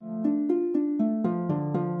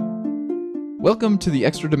Welcome to the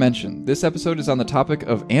Extra Dimension. This episode is on the topic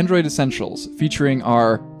of Android Essentials, featuring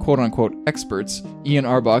our quote-unquote experts, Ian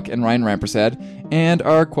Arbuck and Ryan Rampersad, and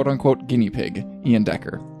our quote-unquote guinea pig, Ian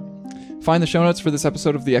Decker. Find the show notes for this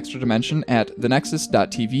episode of the Extra Dimension at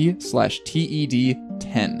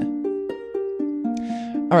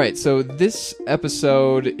thenexus.tv/TED10. Alright, so this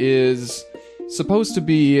episode is supposed to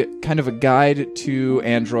be kind of a guide to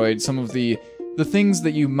Android, some of the things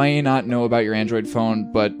that you may not know about your Android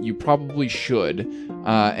phone, but you probably should.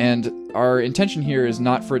 And our intention here is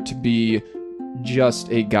not for it to be just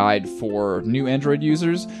a guide for new Android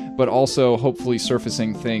users, but also hopefully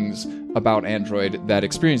surfacing things about Android that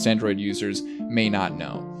experienced Android users may not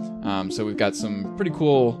know. So we've got some pretty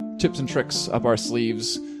cool tips and tricks up our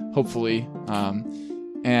sleeves, hopefully.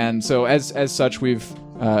 And so as such, we've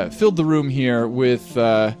filled the room here with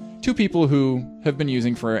two people who have been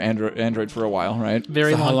using for Android for a while, right?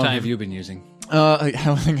 Very long time. How long have you been using? I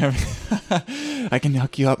can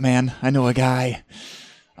hook you up, man. I know a guy.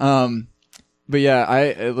 But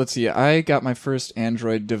yeah, let's see. I got my first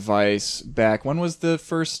Android device back. When was the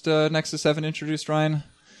first Nexus 7 introduced, Ryan?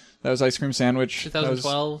 That was Ice Cream Sandwich.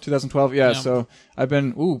 2012. 2012, yeah. So I've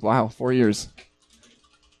been, 4 years.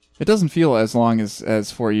 It doesn't feel as long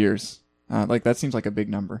as 4 years. That seems like a big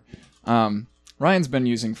number. Ryan's been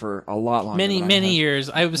using for a lot longer. Many years.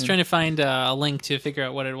 I was trying to find a link to figure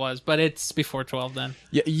out what it was, but it's before 12 then.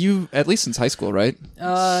 Yeah, you at least since high school, right?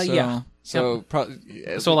 Yeah. So Yep. probably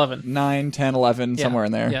So 11. 9, 10, 11, Yeah. somewhere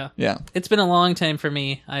in there. Yeah. It's been a long time for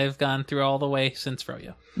me. I have gone through all the way since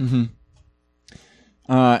Froyo. Mm-hmm.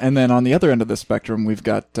 And then on the other end of the spectrum, we've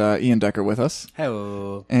got Ian Decker with us.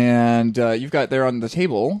 Hello. And you've got there on the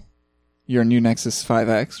table your new Nexus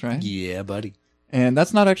 5X, right? Yeah, buddy. And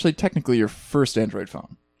that's not actually technically your first Android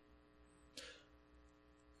phone.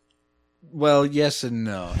 Well, yes and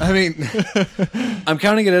no. I mean, I'm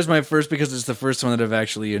counting it as my first because it's the first one that I've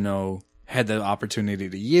actually, had the opportunity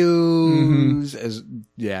to use.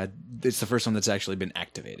 It's the first one that's actually been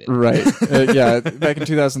activated. Right. Back in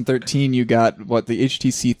 2013, you got, the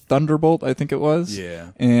HTC Thunderbolt, I think it was?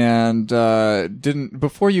 Yeah. And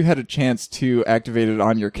before you had a chance to activate it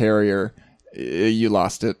on your carrier, you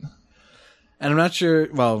lost it. And I'm not sure,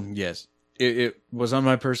 well, yes. It was on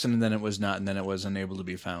my person, and then it was not, and then it was unable to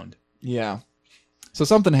be found. Yeah. So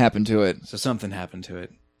something happened to it.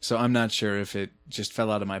 So I'm not sure if it just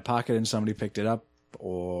fell out of my pocket and somebody picked it up,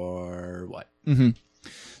 or what. Mm-hmm.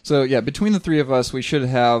 So, yeah, between the three of us, we should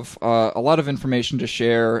have a lot of information to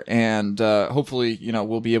share, and hopefully,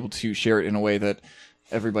 we'll be able to share it in a way that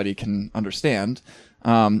everybody can understand.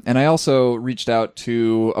 And I also reached out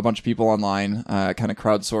to a bunch of people online, kind of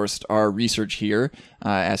crowdsourced our research here,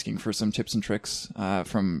 asking for some tips and tricks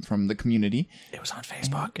from the community. It was on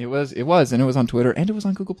Facebook. It was, and it was on Twitter, and it was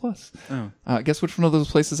on Google+. Oh. Guess which one of those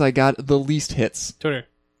places I got the least hits? Twitter.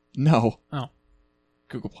 No. Oh.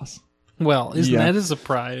 Google+. Well, isn't that a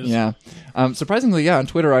surprise? Yeah. Surprisingly, on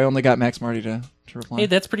Twitter, I only got Max Marty to reply. Hey,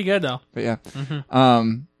 that's pretty good, though. But yeah.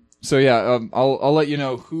 Mm-hmm. I'll let you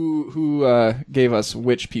know who gave us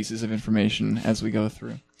which pieces of information as we go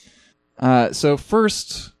through. So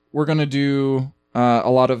first, we're going to do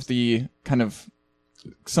a lot of the kind of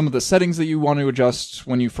some of the settings that you want to adjust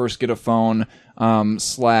when you first get a phone,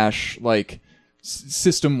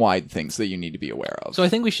 system-wide things that you need to be aware of. So I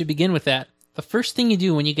think we should begin with that. The first thing you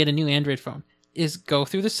do when you get a new Android phone is go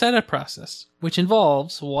through the setup process, which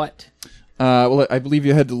involves what? I believe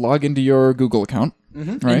you had to log into your Google account.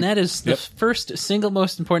 Mm-hmm. Right? And that is the first single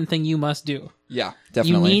most important thing you must do. Yeah,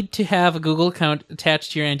 definitely. You need to have a Google account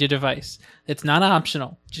attached to your Android device. It's not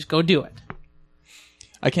optional. Just go do it.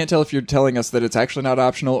 I can't tell if you're telling us that it's actually not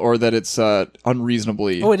optional or that it's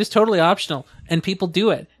unreasonably... Oh, it is totally optional, and people do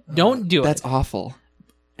it. Don't do it. That's awful.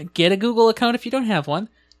 Get a Google account if you don't have one.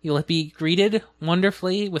 You'll be greeted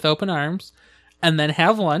wonderfully with open arms, and then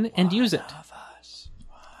have one and use it. One of us.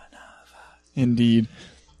 Indeed.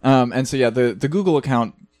 And so, the Google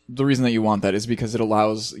account, the reason that you want that is because it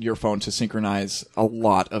allows your phone to synchronize a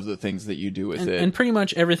lot of the things that you do with it. And pretty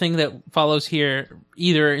much everything that follows here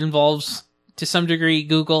either involves, to some degree,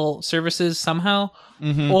 Google services somehow,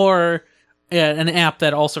 or an app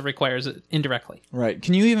that also requires it indirectly. Right.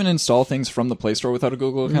 Can you even install things from the Play Store without a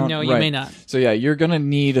Google account? No, you may not. So, you're going to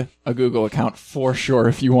need a Google account for sure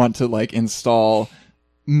if you want to, install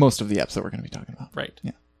most of the apps that we're going to be talking about. Right.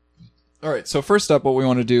 Yeah. All right, so first up, what we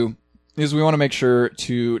want to do is we want to make sure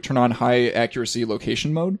to turn on high accuracy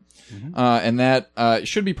location mode. And that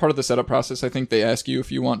should be part of the setup process. I think they ask you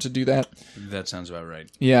if you want to do that. That sounds about right.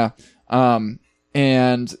 Yeah. And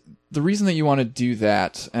the reason that you want to do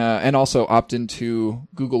that, and also opt into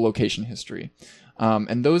Google location history,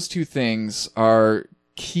 and those two things are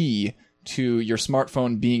key to your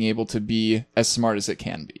smartphone being able to be as smart as it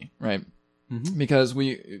can be, right? Because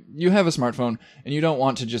you have a smartphone and you don't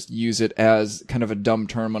want to just use it as kind of a dumb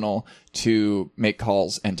terminal to make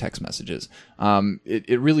calls and text messages.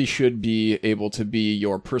 It really should be able to be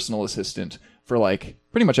your personal assistant for like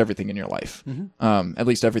pretty much everything in your life. At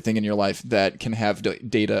least everything in your life that can have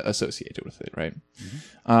data associated with it, right?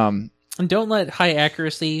 And don't let high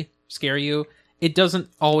accuracy scare you. It doesn't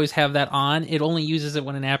always have that on. It only uses it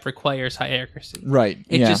when an app requires high accuracy. Right.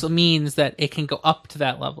 It just means that it can go up to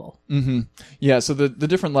that level. Yeah, so the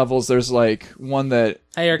different levels, there's like one that...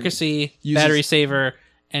 High accuracy, battery saver,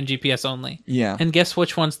 and GPS only. Yeah. And guess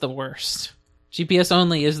which one's the worst? GPS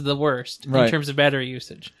only is the worst in terms of battery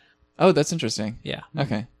usage. Oh, that's interesting. Yeah.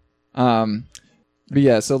 Okay. But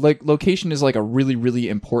yeah, so like location is like a really, really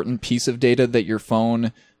important piece of data that your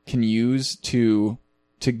phone can use to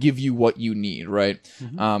give you what you need, right?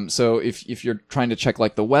 So if you're trying to check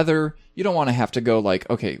like the weather, you don't want to have to go like,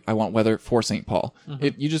 okay, I want weather for St. Paul.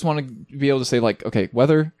 You just want to be able to say like, okay,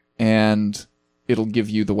 weather, and it'll give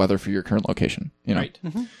you the weather for your current location. You know?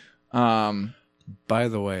 Right. By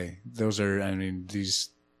the way, those are, I mean, this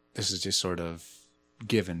is just sort of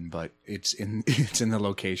given, but it's in the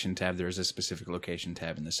location tab. There is a specific location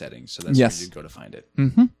tab in the settings, so that's where you go to find it.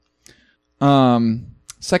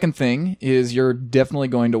 Second thing is you're definitely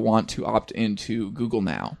going to want to opt into Google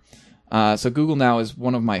Now. So Google Now is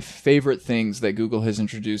one of my favorite things that Google has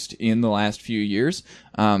introduced in the last few years,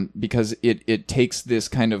 because it takes this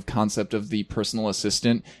kind of concept of the personal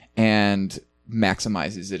assistant and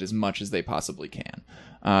maximizes it as much as they possibly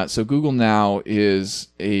can. So Google Now is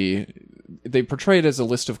they portray it as a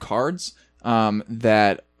list of cards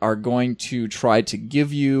that are going to try to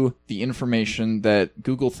give you the information that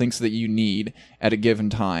Google thinks that you need at a given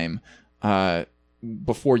time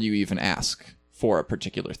before you even ask for a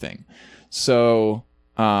particular thing. So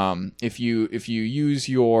if you use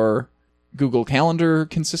your Google Calendar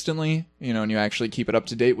consistently, and you actually keep it up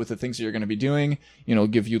to date with the things that you're going to be doing, it'll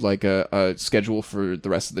give you like a schedule for the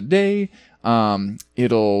rest of the day.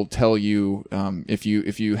 It'll tell you if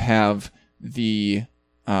you have the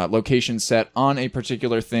location set on a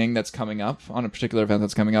particular thing that's coming up, on a particular event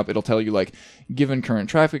that's coming up, it'll tell you like, given current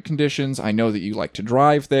traffic conditions, I know that you like to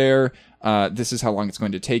drive there. This is how long it's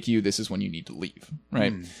going to take you. This is when you need to leave,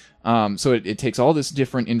 right? So it takes all this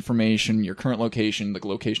different information, your current location, the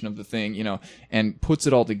location of the thing, and puts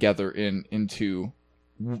it all together into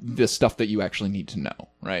the stuff that you actually need to know,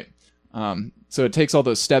 right? So it takes all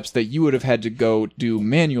those steps that you would have had to go do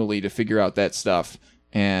manually to figure out that stuff,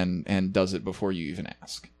 and does it before you even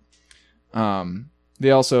ask.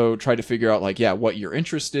 They also try to figure out what you're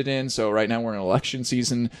interested in. So right now we're in election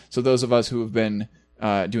season. So those of us who have been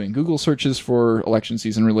doing Google searches for election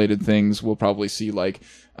season related things will probably see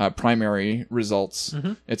primary results,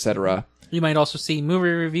 etc. You might also see movie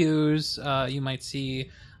reviews. You might see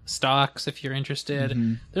stocks if you're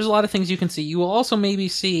interested. There's a lot of things you can see. You will also maybe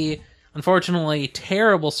see, unfortunately,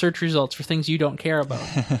 terrible search results for things you don't care about.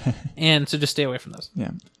 And so just stay away from those. Yeah.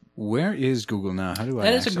 Where is Google Now? How do I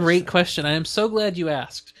That is a great that? question. I am so glad you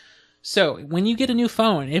asked. So, when you get a new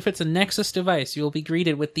phone, if it's a Nexus device, you will be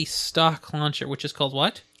greeted with the stock launcher, which is called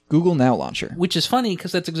what? Google Now Launcher. Which is funny,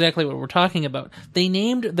 because that's exactly what we're talking about. They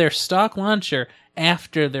named their stock launcher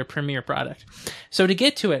after their premier product. So to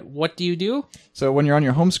get to it, what do you do? So when you're on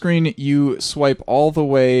your home screen, you swipe all the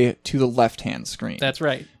way to the left-hand screen. That's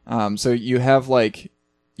right. So you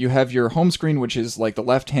have your home screen, which is like the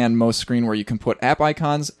left-hand most screen where you can put app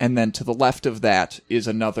icons, and then to the left of that is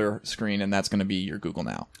another screen, and that's going to be your Google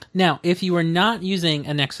Now. Now, if you are not using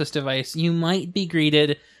a Nexus device, you might be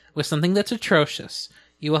greeted with something that's atrocious.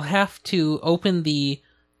 You will have to open the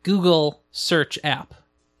Google Search app.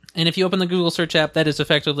 And if you open the Google Search app, that is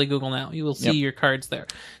effectively Google Now. You will see your cards there.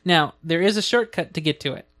 Now, there is a shortcut to get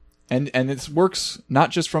to it. And it works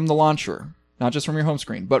not just from the launcher, not just from your home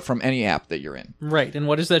screen, but from any app that you're in. Right, and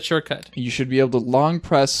what is that shortcut? You should be able to long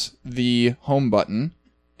press the home button,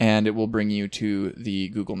 and it will bring you to the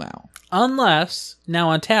Google Now. Unless Now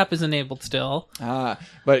on Tap is enabled still.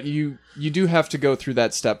 But you do have to go through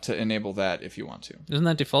that step to enable that if you want to. Isn't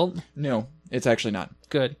that default? No, it's actually not.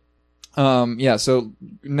 Good. So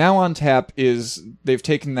Now on Tap they've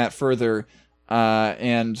taken that further,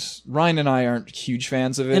 and Ryan and I aren't huge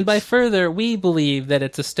fans of it. And by further, we believe that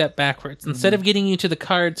it's a step backwards. Instead of getting you to the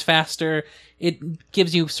cards faster, it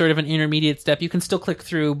gives you sort of an intermediate step. You can still click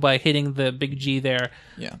through by hitting the big G there.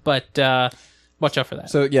 Yeah. But watch out for that.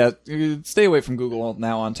 So stay away from Google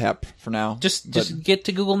Now on Tap for now. Just get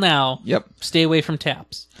to Google Now. Yep. Stay away from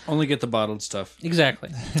taps. Only get the bottled stuff. Exactly.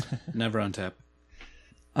 Never on tap.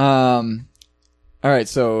 All right,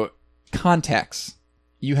 so contacts.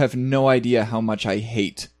 you have no idea how much I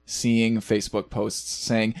hate seeing Facebook posts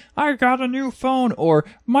saying, I got a new phone, or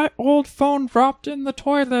my old phone dropped in the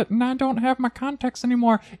toilet and I don't have my contacts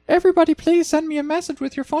anymore. Everybody please send me a message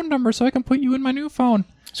with your phone number so I can put you in my new phone.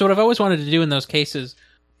 So what I've always wanted to do in those cases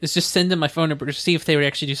is just send them my phone number to see if they would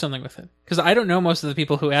actually do something with it. Because I don't know most of the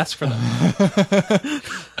people who ask for them.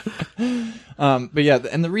 But yeah,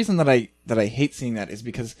 and the reason that I hate seeing that is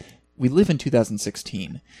because we live in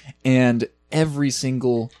 2016, and every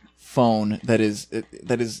single phone that is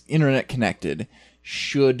internet connected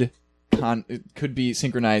could be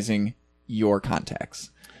synchronizing your contacts.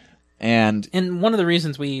 And one of the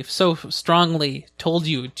reasons we've so strongly told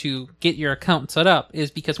you to get your account set up is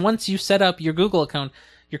because once you set up your Google account,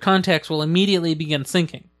 your contacts will immediately begin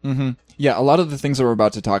syncing. Mm-hmm. Yeah, a lot of the things that we're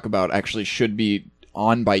about to talk about actually should be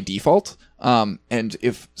on by default. And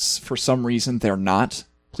if for some reason they're not,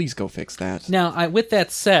 please go fix that. Now, with that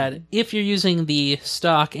said, if you're using the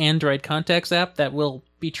stock Android contacts app, that will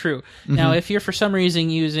be true. Mm-hmm. Now, if you're for some reason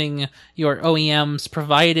using your OEM's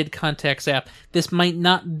provided contacts app, this might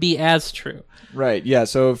not be as true. Right, yeah.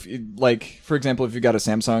 So, if, for example, if you've got a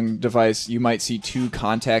Samsung device, you might see 2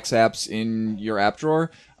 contacts apps in your app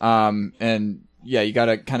drawer. And yeah, you got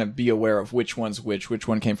to kind of be aware of which one's which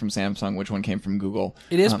one came from Samsung, which one came from Google.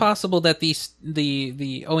 It is possible that the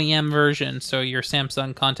OEM version, so your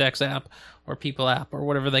Samsung Contacts app or People app or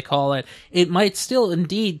whatever they call it, it might still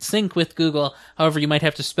indeed sync with Google. However, you might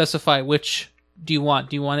have to specify which do you want.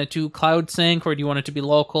 Do you want it to cloud sync, or do you want it to be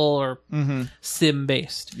local or SIM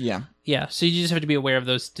based? Yeah. Yeah, so you just have to be aware of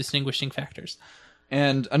those distinguishing factors.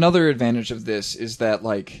 And another advantage of this is that,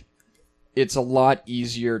 it's a lot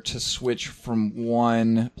easier to switch from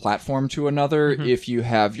one platform to another if you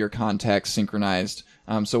have your contacts synchronized.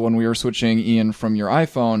 So when we were switching, Ian, from your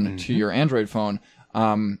iPhone to your Android phone,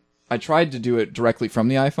 I tried to do it directly from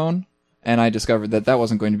the iPhone, and I discovered that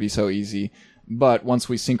wasn't going to be so easy. But once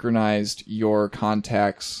we synchronized your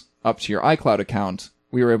contacts up to your iCloud account,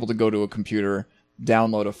 we were able to go to a computer,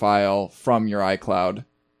 download a file from your iCloud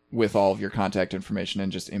with all of your contact information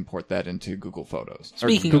and just import that into Google Photos.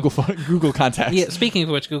 Google Contacts. Yeah, speaking of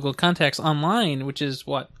which, Google Contacts Online, which is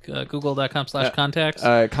what? Google.com/contacts?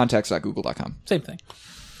 Contacts.google.com. Same thing.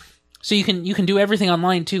 So you can do everything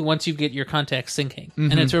online too once you get your contacts syncing.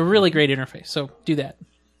 And it's a really great interface, so do that.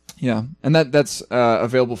 Yeah, and that's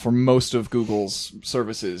available for most of Google's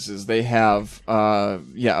services. Is they have a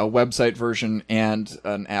website version and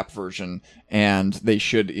an app version, and they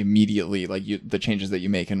should immediately the changes that you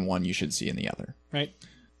make in one, you should see in the other. Right.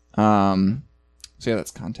 So yeah,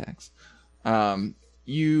 that's contacts.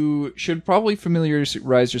 You should probably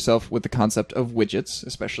familiarize yourself with the concept of widgets,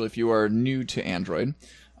 especially if you are new to Android.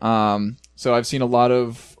 So I've seen a lot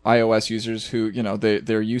of iOS users who,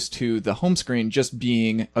 they're used to the home screen just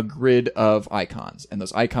being a grid of icons, and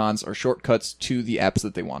those icons are shortcuts to the apps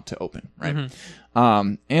that they want to open, right?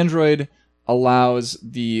 Android allows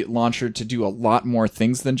the launcher to do a lot more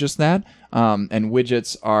things than just that, and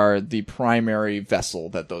widgets are the primary vessel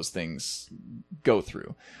that those things go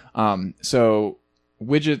through. So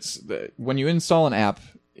widgets, when you install an app,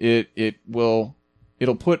 it'll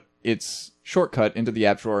put its shortcut into the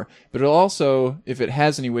app drawer, but it'll also, if it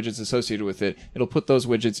has any widgets associated with it, it'll put those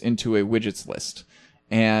widgets into a widgets list.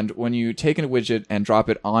 And when you take a widget and drop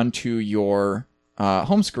it onto your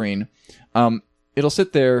home screen, it'll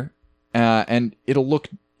sit there and it'll look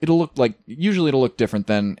different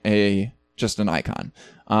than just an icon.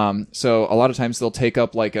 So a lot of times they'll take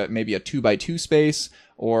up maybe a 2x2 space,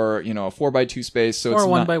 or a 4x2 space, so it's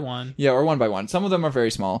 1x1. Yeah, or 1x1. Some of them are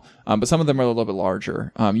very small, but some of them are a little bit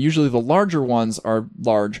larger. Usually the larger ones are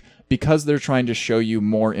large because they're trying to show you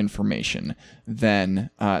more information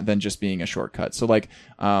than just being a shortcut. So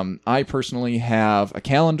I personally have a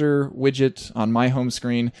calendar widget on my home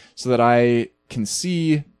screen so that I can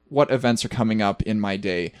see what events are coming up in my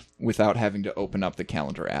day without having to open up the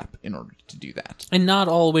calendar app in order to do that. And not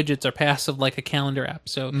all widgets are passive like a calendar app.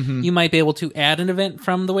 So you might be able to add an event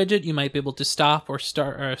from the widget. You might be able to stop or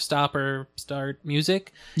start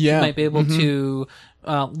music. Yeah. You might be able to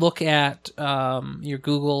look at your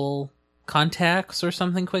Google contacts or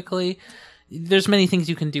something quickly. There's many things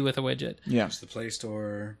you can do with a widget. Yeah. There's the Play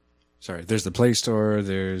Store. There's the Play Store,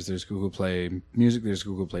 there's Google Play Music, there's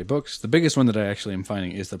Google Play Books. The biggest one that I actually am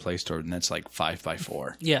finding is the Play Store, and that's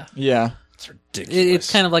 5x4. Yeah. Yeah. It's ridiculous.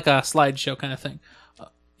 It's kind of like a slideshow kind of thing.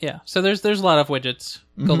 Yeah. So there's a lot of widgets.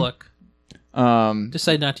 Go look.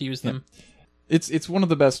 Decide not to use them. It's one of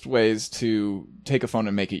the best ways to take a phone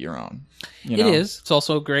and make it your own. It is. It's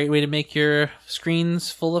also a great way to make your screens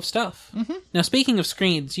full of stuff. Now, speaking of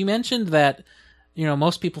screens, you mentioned that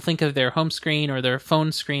most people think of their home screen or their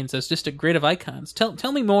phone screens as just a grid of icons.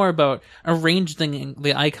 Tell me more about arranging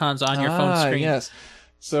the icons on your phone screen. Yes.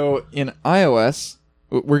 So in iOS,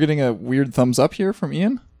 we're getting a weird thumbs up here from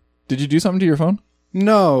Ian. Did you do something to your phone?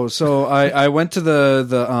 No, so I went to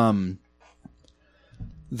the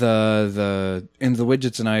in the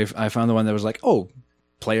widgets, and I found the one that was like, oh,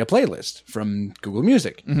 play a playlist from Google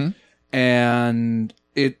Music. And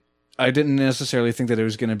I didn't necessarily think that it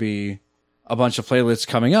was going to be a bunch of playlists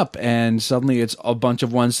coming up, and suddenly it's a bunch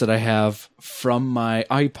of ones that I have from my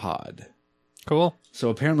iPod. Cool. So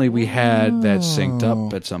apparently we had that synced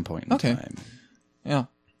up at some point in time. Yeah.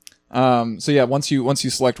 So yeah, once you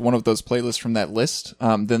select one of those playlists from that list,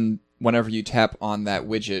 then whenever you tap on that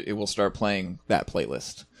widget, it will start playing that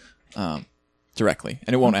playlist directly,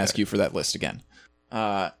 and it won't ask you for that list again.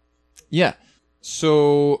 Yeah.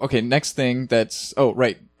 So okay, next thing that's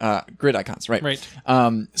grid icons, right? Right.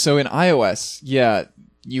 So in iOS, yeah,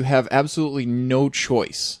 you have absolutely no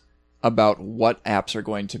choice about what apps are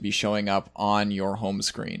going to be showing up on your home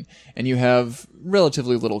screen, and you have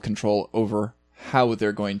relatively little control over how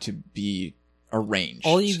they're going to be arranged.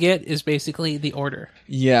 All you get is basically the order.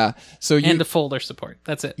 Yeah. So and the folder support.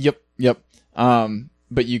 That's it. Yep.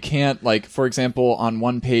 But you can't, like, for example, on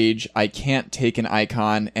one page, I can't take an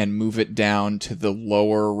icon and move it down to the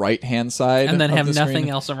lower right-hand side and then of have the nothing screen.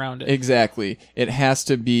 else around it. Exactly. It has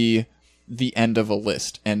to be the end of a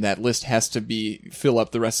list, and that list has to fill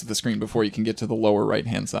up the rest of the screen before you can get to the lower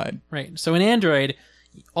right-hand side. Right. So in Android,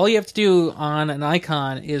 all you have to do on an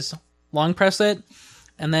icon is long press it,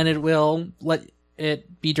 and then it will let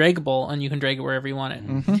it be draggable, and you can drag it wherever you want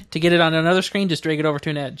it. To get it on another screen, just drag it over to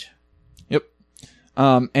an edge. Yep.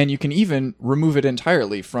 And you can even remove it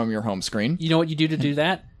entirely from your home screen. You know what you do to do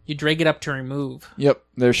that? You drag it up to remove. Yep.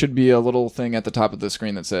 There should be a little thing at the top of the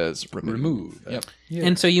screen that says remove. Yep. Yeah.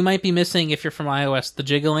 And so you might be missing, if you're from iOS, the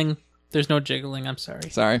jiggling. There's no jiggling, I'm sorry.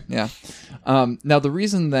 Sorry, yeah. Now, the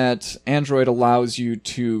reason that Android allows you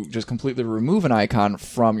to just completely remove an icon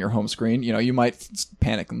from your home screen, you might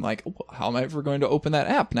panic and like, how am I ever going to open that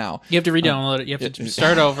app now? You have to re-download it. You have to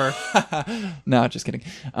start over. No, just kidding.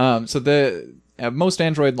 So most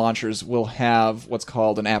Android launchers will have what's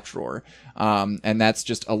called an app drawer, and that's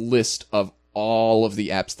just a list of all of the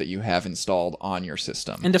apps that you have installed on your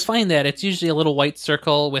system. And to find that, it's usually a little white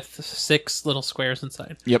circle with 6 little squares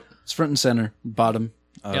inside. Yep. It's front and center, bottom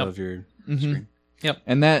of your screen. Yep.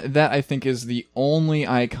 And that I think is the only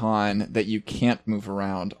icon that you can't move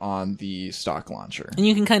around on the stock launcher. And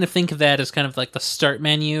you can kind of think of that as kind of like the start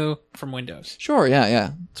menu from Windows. Sure,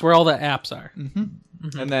 yeah. It's where all the apps are.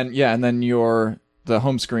 And then the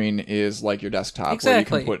home screen is like your desktop,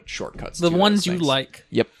 Exactly. where you can put shortcuts. The to ones those you things. like.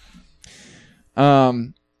 Yep.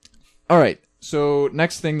 All right. So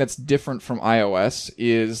next thing that's different from iOS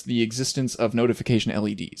is the existence of notification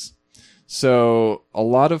LEDs. So a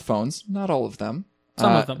lot of phones, not all of them,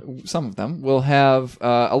 some of them will have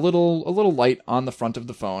a little light on the front of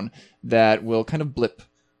the phone that will kind of blip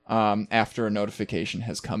after a notification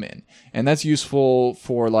has come in, and that's useful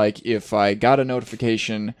for like if I got a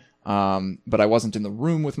notification. But I wasn't in the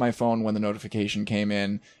room with my phone when the notification came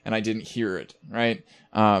in, and I didn't hear it, right?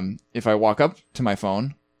 If I walk up to my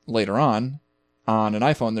phone later on an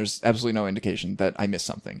iPhone, there's absolutely no indication that I missed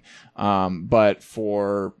something. But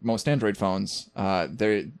for most Android phones,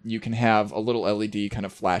 you can have a little LED kind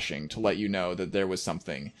of flashing to let you know that there was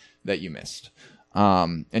something that you missed.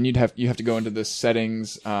 And you have to go into the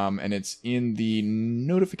settings, and it's in the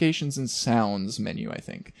notifications and sounds menu, I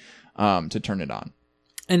think, to turn it on.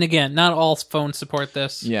 And again, not all phones support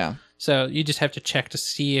this. Yeah. So you just have to check to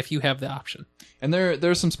see if you have the option. And there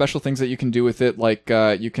are some special things that you can do with it, like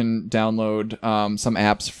you can download some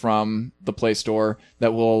apps from the Play Store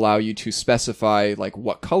that will allow you to specify like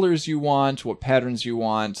what colors you want, what patterns you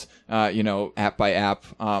want, app by app.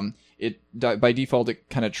 By default, it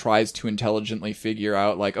kind of tries to intelligently figure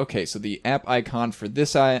out like, okay, so the app icon for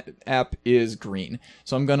this app is green.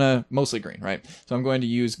 So I'm mostly green, right? So I'm going to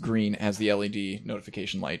use green as the LED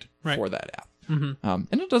notification light for that app. And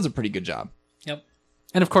it does a pretty good job. Yep.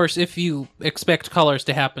 And of course, if you expect colors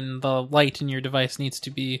to happen, the light in your device needs to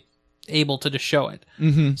be able to just show it.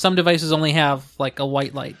 Some devices only have like a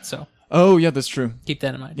white light, so. Oh, yeah, that's true. Keep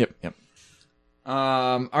that in mind. Yep.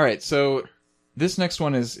 All right, so this next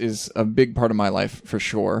one is a big part of my life for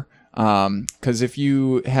sure. Because if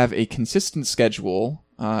you have a consistent schedule,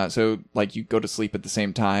 so like you go to sleep at the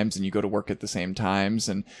same times and you go to work at the same times,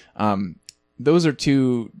 and those are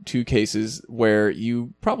two cases where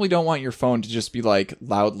you probably don't want your phone to just be like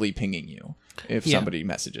loudly pinging you if somebody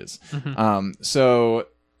messages. So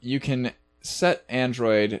you can set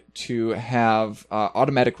Android to have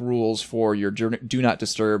automatic rules for your do not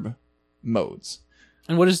disturb modes.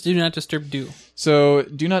 And what does Do Not Disturb do? So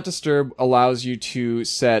Do Not Disturb allows you to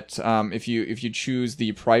set if you choose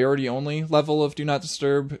the priority only level of Do Not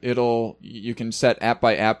Disturb, you can set app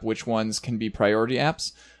by app which ones can be priority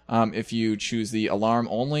apps. If you choose the alarm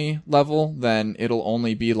only level, then it'll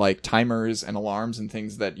only be like timers and alarms and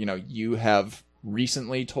things that you have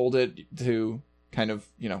recently told it to kind of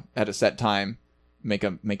at a set time make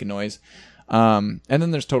a noise. And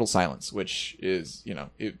then there's total silence, which is,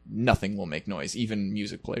 nothing will make noise, even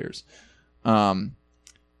music players. And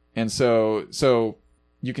so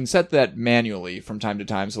you can set that manually from time to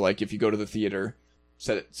time. So like if you go to the theater,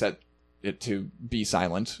 set it to be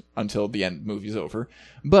silent until the end movie's over.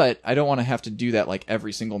 But I don't want to have to do that like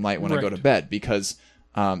every single night when I go to bed, because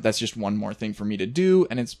that's just one more thing for me to do,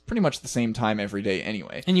 and it's pretty much the same time every day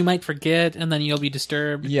anyway. And you might forget, and then you'll be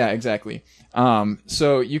disturbed. Yeah, exactly.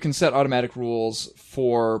 So you can set automatic rules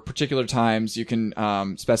for particular times. You can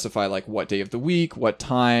specify like what day of the week, what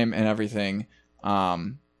time, and everything.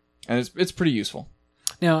 And it's pretty useful.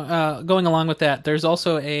 Now, going along with that, there's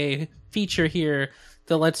also a feature here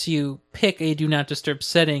that lets you pick a Do Not Disturb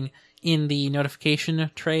setting in the notification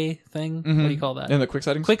tray thing. Mm-hmm. What do you call that? In the quick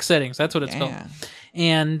settings? Quick settings, that's what it's called.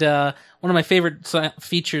 And one of my favorite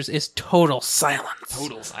features is total silence.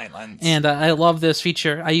 Total silence. And I love this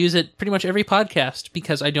feature. I use it pretty much every podcast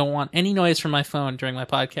because I don't want any noise from my phone during my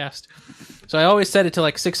podcast. So I always set it to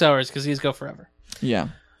like 6 hours because these go forever. Yeah.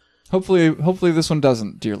 Hopefully this one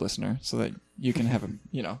doesn't, dear listener, so that you can have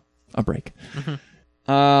a break.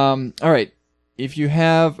 Mm-hmm. All right. If you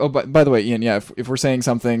have... Oh, by the way, Ian, yeah, if we're saying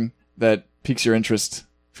something that piques your interest,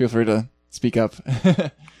 feel free to speak up.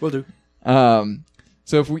 Will do.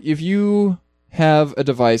 So if you have a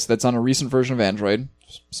device that's on a recent version of Android,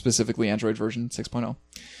 specifically Android version 6.0,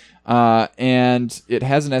 and it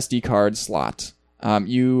has an SD card slot,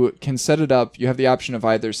 you can set it up. You have the option of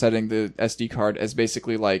either setting the SD card as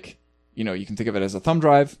basically like, you can think of it as a thumb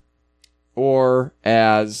drive, or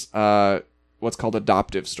as what's called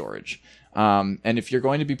adaptive storage. And if you're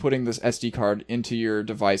going to be putting this SD card into your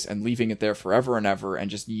device and leaving it there forever and ever and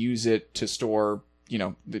just use it to store,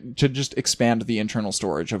 to just expand the internal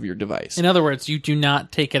storage of your device. In other words, you do not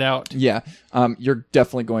take it out. Yeah. You're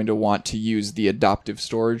definitely going to want to use the adaptive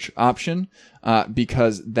storage option,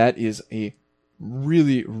 because that is a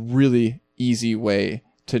really, really easy way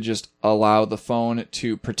to just allow the phone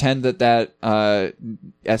to pretend that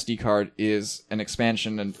SD card is an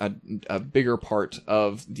expansion and a bigger part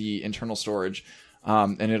of the internal storage,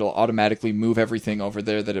 and it'll automatically move everything over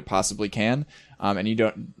there that it possibly can, and you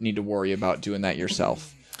don't need to worry about doing that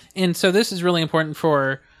yourself. And so this is really important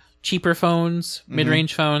for cheaper phones,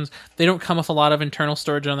 mid-range phones. They don't come with a lot of internal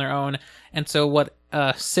storage on their own, and so what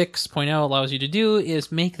 6.0 allows you to do is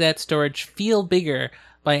make that storage feel bigger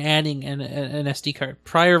by adding an SD card.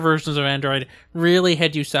 Prior versions of Android really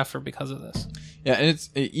had you suffer because of this. Yeah, and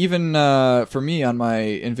it's even for me on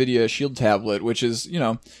my NVIDIA Shield tablet, which is,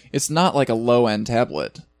 it's not like a low-end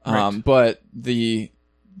tablet, right. But the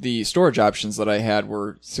storage options that I had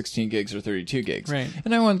were 16 gigs or 32 gigs. Right.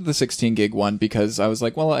 And I wanted the 16 gig one because I was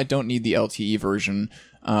like, well, I don't need the LTE version.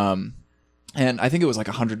 And I think it was like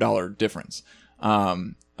 $100 difference.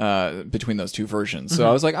 Between those two versions. So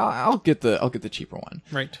I was like, I'll get the cheaper one.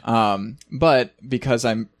 Right. But because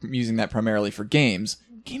I'm using that primarily for games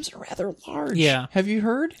are rather large. Yeah. Have you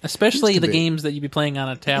heard? Especially the games that you'd be playing on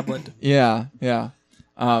a tablet. Yeah.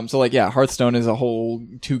 So like, Hearthstone is a whole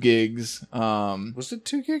 2 gigs. Was it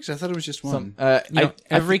 2 gigs? I thought it was just one.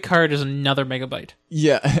 Every card is another megabyte.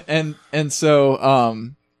 Yeah. And so,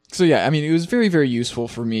 yeah, I mean, it was very, very useful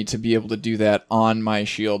for me to be able to do that on my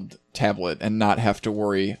Shield tablet and not have to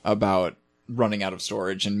worry about running out of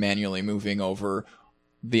storage and manually moving over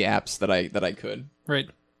the apps that I could. Right.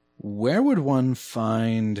 Where would one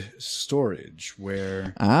find storage?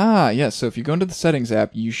 Where? So if you go into the settings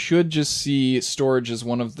app, you should just see storage as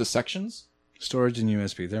one of the sections. Storage and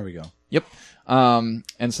USB. There we go. Yep.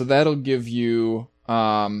 And so that'll give you,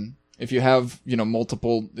 if you have,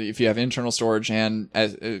 if you have internal storage and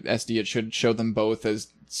SD, it should show them both as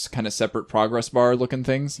kind of separate progress bar looking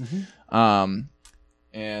things. Mm-hmm.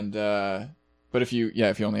 But if you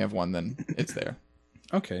only have one, then it's there.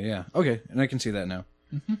 Okay. Yeah. Okay. And I can see that now.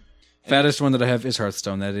 Mm-hmm. Fattest one that I have is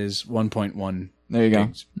Hearthstone. That is 1.1. There you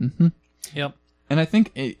gigs. go. Mm-hmm. Yep. And I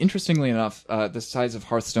think, interestingly enough, the size of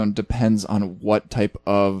Hearthstone depends on what type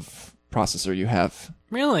of processor you have.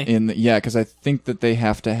 Really? Because I think that they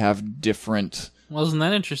have to have different... Well, isn't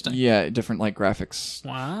that interesting? Yeah, different like graphics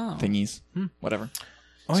thingies. Whatever.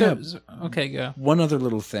 Oh, so, okay, go. One other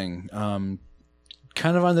little thing.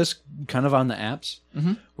 kind of on the apps.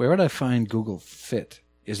 Mm-hmm. Where would I find Google Fit?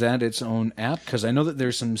 Is that its own app? Because I know that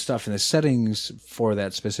there's some stuff in the settings for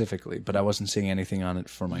that specifically, but I wasn't seeing anything on it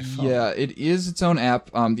for my phone. Yeah, it is its own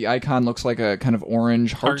app. The icon looks like a kind of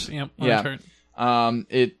orange heart. Yep, yeah.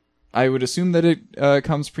 heart. I would assume that it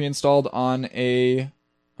comes pre-installed on a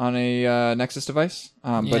Nexus device, but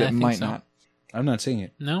I it think might so. not. I'm not seeing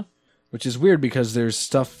it, No? which is weird because there's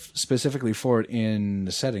stuff specifically for it in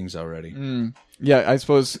the settings already. Yeah, I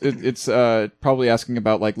suppose it's probably asking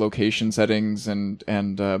about like location settings and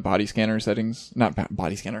body scanner settings. Not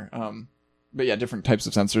body scanner. But yeah, different types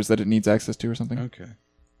of sensors that it needs access to or something. Okay.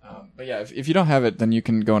 But yeah, if you don't have it, then you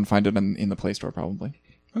can go and find it in the Play Store probably.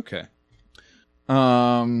 Okay.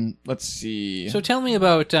 Let's see. So tell me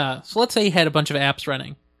about, so let's say you had a bunch of apps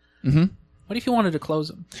running. Mm-hmm. What if you wanted to close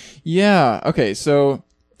them? Yeah. Okay. So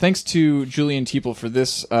thanks to Julian Teeple for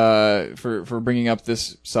this, for bringing up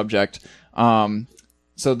this subject. So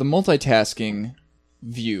the multitasking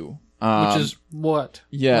view, Which is what?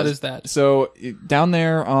 yeah. What is that? So down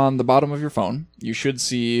there on the bottom of your phone, you should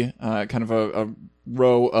see kind of a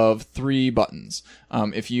row of 3 buttons.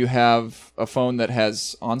 If you have a phone that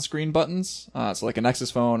has on-screen buttons, so like a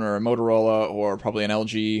Nexus phone or a Motorola or probably an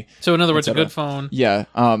LG. So in other words, a cetera. good phone. Yeah.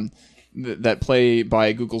 That play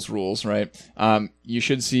by Google's rules, right? You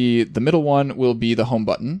should see the middle one will be the home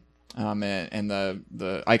button. And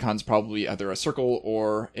the icon's probably either a circle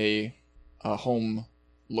or a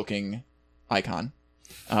home-looking icon,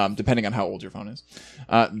 depending on how old your phone is.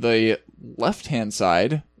 The left-hand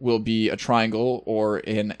side will be a triangle or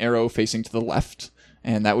an arrow facing to the left,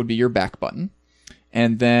 and that would be your back button.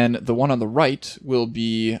 And then the one on the right will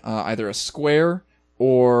be either a square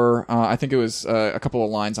or I think it was a couple of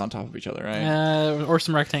lines on top of each other, right? Or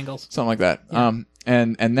some rectangles. Something like that. Yeah.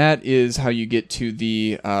 And that is how you get to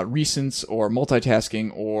the recents or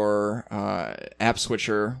multitasking or app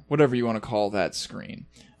switcher, whatever you want to call that screen.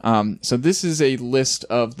 So this is a list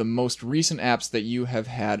of the most recent apps that you have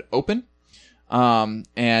had open.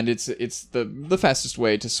 And it's the fastest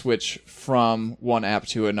way to switch from one app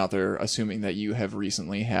to another, assuming that you have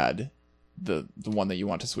recently had the one that you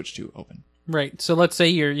want to switch to open. Right. So let's say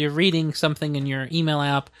you're reading something in your email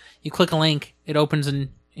app. You click a link. It opens in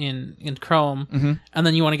Chrome, and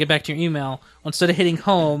then you want to get back to your email. Well, instead of hitting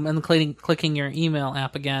home and clicking your email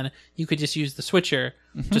app again, you could just use the switcher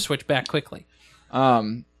to switch back quickly.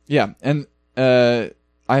 Yeah, and I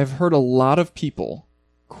have heard a lot of people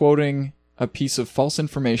quoting a piece of false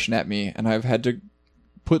information at me, and I've had to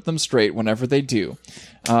put them straight whenever they do.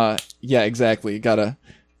 Yeah, exactly.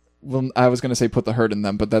 Well, I was going to say put the hurt in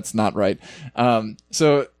them, but that's not right.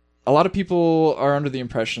 So a lot of people are under the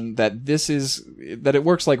impression that that it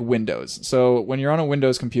works like Windows. So when you're on a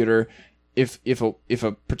Windows computer, if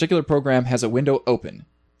a particular program has a window open,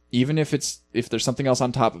 even if there's something else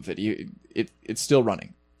on top of it, it's still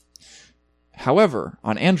running. However,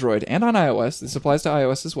 on Android and on iOS, this applies to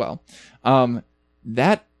iOS as well,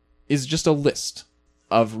 that is just a list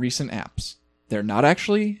of recent apps. They're not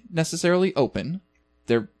actually necessarily open.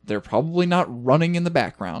 They're probably not running in the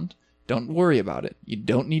background. Don't worry about it. You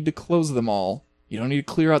don't need to close them all. You don't need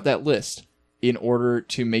to clear out that list in order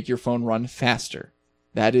to make your phone run faster.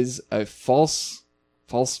 That is a false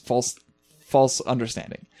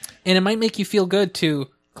understanding. And it might make you feel good to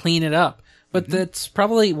clean it up, but that's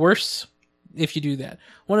probably worse if you do that.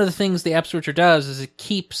 One of the things the app switcher does is it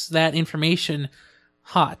keeps that information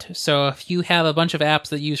hot. So if you have a bunch of apps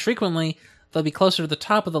that you use frequently, they'll be closer to the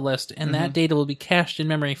top of the list, and that data will be cached in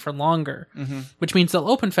memory for longer, which means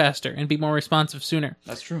they'll open faster and be more responsive sooner.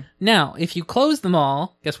 That's true. Now, if you close them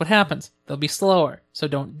all, guess what happens? They'll be slower, so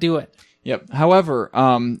don't do it. Yep. However,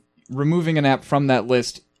 removing an app from that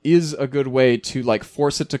list is a good way to like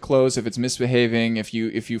force it to close if it's misbehaving. If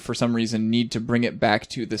you for some reason need to bring it back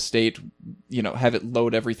to the state, have it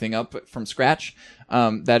load everything up from scratch.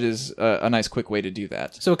 That is a nice quick way to do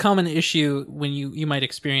that. So a common issue when you might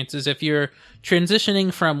experience is if you're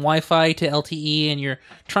transitioning from Wi-Fi to LTE and you're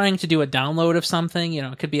trying to do a download of something,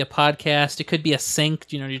 it could be a podcast, it could be a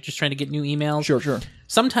sync, you're just trying to get new emails. Sure.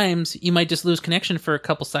 Sometimes you might just lose connection for a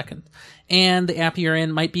couple seconds, and the app you're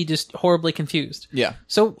in might be just horribly confused. Yeah.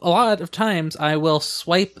 So a lot of times I will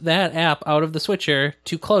swipe that app out of the switcher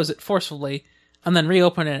to close it forcefully, and then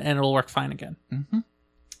reopen it, and it'll work fine again. Mm-hmm.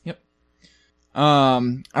 Yep.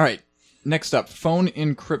 All right. Next up, phone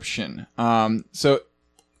encryption. So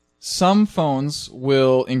some phones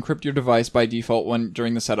will encrypt your device by default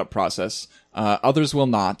during the setup process. Others will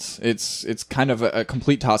not. It's kind of a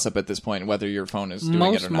complete toss-up at this point whether your phone is doing it or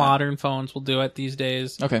not. Most modern phones will do it these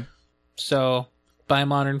days. Okay. So buy a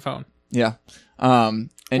modern phone. Yeah.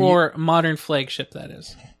 Or modern flagship, that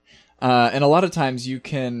is. And a lot of times you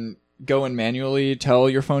can go and manually tell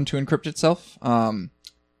your phone to encrypt itself.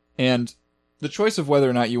 And the choice of whether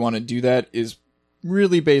or not you want to do that is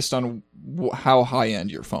really based on how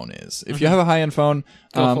high-end your phone is. If you have a high-end phone,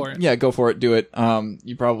 Go for it. Yeah, go for it. Do it.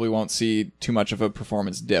 You probably won't see too much of a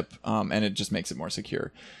performance dip, and it just makes it more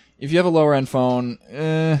secure. If you have a lower-end phone,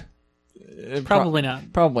 Probably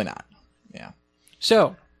not. Probably not. Yeah.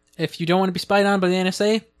 So, if you don't want to be spied on by the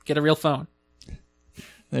NSA, get a real phone.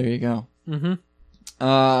 There you go.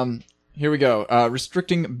 Mm-hmm. Here we go.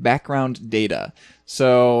 Restricting background data.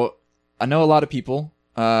 So I know a lot of people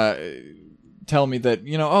tell me that,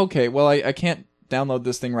 okay, well, I can't download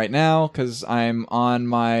this thing right now because I'm on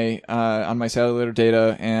my cellular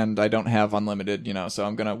data and I don't have unlimited, so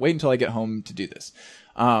I'm gonna wait until I get home to do this.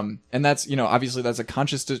 And that's, obviously that's a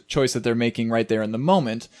conscious choice that they're making right there in the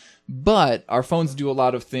moment. But our phones do a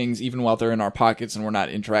lot of things even while they're in our pockets and we're not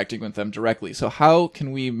interacting with them directly. So how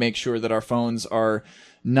can we make sure that our phones are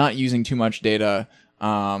not using too much data,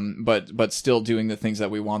 but still doing the things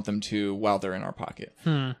that we want them to while they're in our pocket?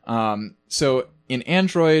 So in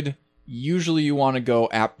Android, usually you want to go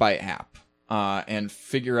app by app and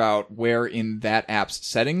figure out where in that app's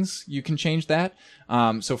settings you can change that.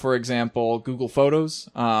 So for example, Google Photos,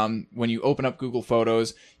 when you open up Google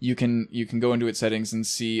Photos, you can go into its settings and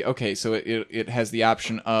see, okay, so it has the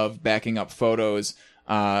option of backing up photos,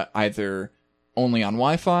 either only on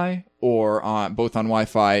Wi-Fi or both on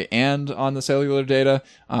Wi-Fi and on the cellular data.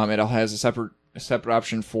 It has a separate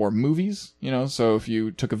option for movies, so if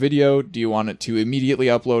you took a video, do you want it to immediately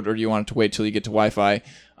upload or do you want it to wait till you get to Wi-Fi?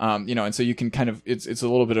 And so you can kind of, it's a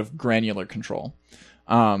little bit of granular control.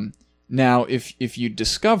 Now, if you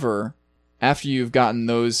discover, after you've gotten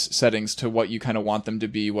those settings to what you kind of want them to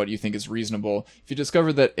be, what you think is reasonable, if you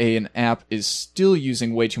discover that an app is still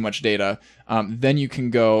using way too much data, then you can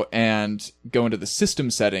go into the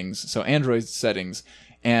system settings, so Android settings,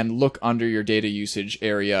 and look under your data usage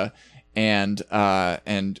area and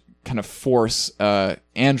kind of force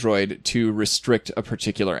Android to restrict a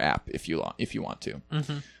particular app if you want to.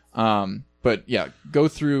 Mm-hmm. But yeah, go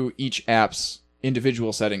through each app's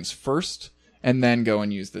individual settings first, and then go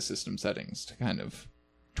and use the system settings to kind of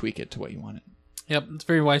tweak it to what you want it. Yep, it's a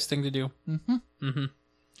very wise thing to do. Mm-hmm.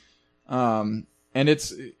 Mm-hmm. And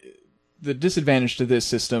it's the disadvantage to this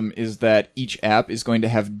system is that each app is going to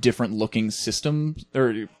have different looking system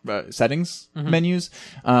or settings menus.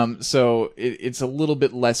 So it's a little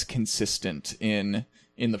bit less consistent in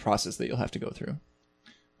the process that you'll have to go through.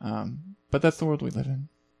 But that's the world we live in,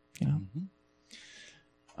 Mm-hmm.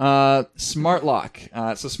 Smart lock.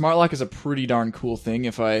 So smart lock is a pretty darn cool thing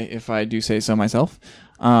if I do say so myself.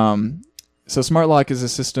 So smart lock is a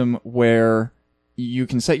system where you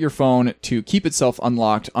can set your phone to keep itself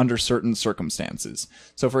unlocked under certain circumstances.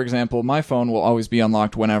 So for example, my phone will always be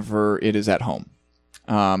unlocked whenever it is at home.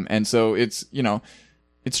 And so it's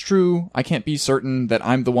true. I can't be certain that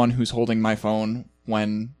I'm the one who's holding my phone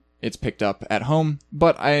when it's picked up at home,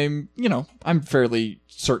 but I'm fairly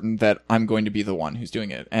certain that I'm going to be the one who's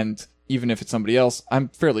doing it. And even if it's somebody else, I'm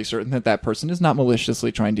fairly certain that person is not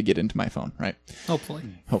maliciously trying to get into my phone, right?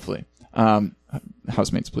 Hopefully.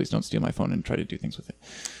 Housemates, please don't steal my phone and try to do things with it.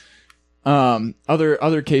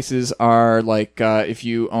 Other cases are like, if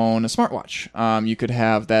you own a smartwatch, you could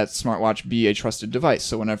have that smartwatch be a trusted device.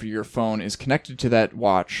 So whenever your phone is connected to that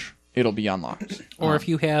watch, it'll be unlocked. Or if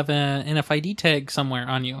you have an NFID tag somewhere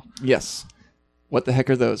on you. Yes. What the heck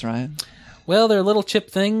are those, Ryan? Well, they're little chip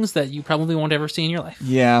things that you probably won't ever see in your life.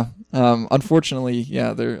 Yeah. Unfortunately,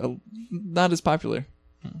 they're not as popular.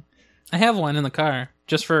 I have one in the car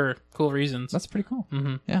just for cool reasons. That's pretty cool.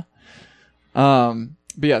 Mm-hmm. Yeah.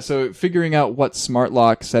 But yeah, so figuring out what smart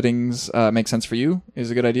lock settings make sense for you is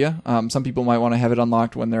a good idea. Some people might want to have it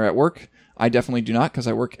unlocked when they're at work. I definitely do not because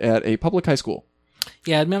I work at a public high school.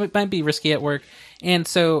 Yeah, it might be risky at work. And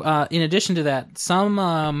so, in addition to that,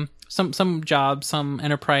 some jobs, some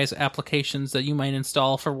enterprise applications that you might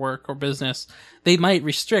install for work or business, they might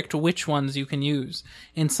restrict which ones you can use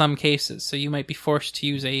in some cases. So you might be forced to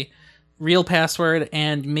use a real password,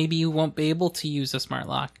 and maybe you won't be able to use a smart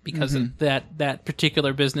lock because of that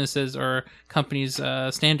particular business's or company's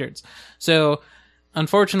standards. So,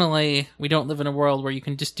 unfortunately, we don't live in a world where you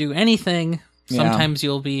can just do anything. Sometimes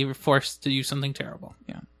you'll be forced to do something terrible.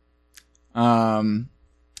 Yeah. And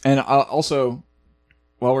also,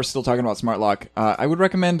 while we're still talking about smart lock, I would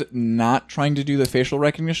recommend not trying to do the facial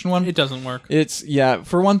recognition one. It doesn't work.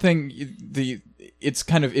 For one thing, it's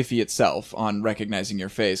kind of iffy itself on recognizing your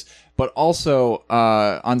face. But also,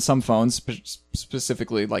 on some phones,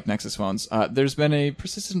 specifically like Nexus phones, there's been a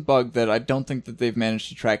persistent bug that I don't think that they've managed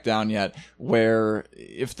to track down yet, where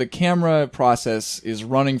if the camera process is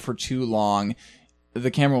running for too long,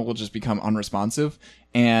 the camera will just become unresponsive.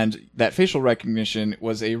 And that facial recognition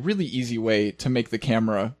was a really easy way to make the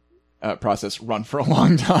camera process run for a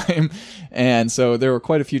long time. And so there were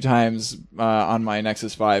quite a few times on my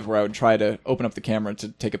Nexus 5 where I would try to open up the camera to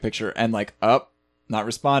take a picture and not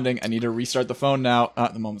responding. I need to restart the phone now.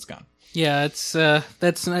 The moment's gone. Yeah, it's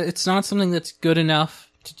not something that's good enough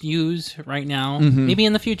to use right now. Maybe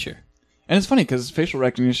in the future. And it's funny because facial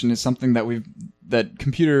recognition is something that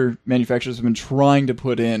computer manufacturers have been trying to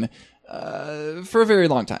put in for a very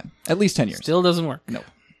long time, at least 10 years. Still doesn't work. No.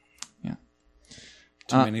 Yeah.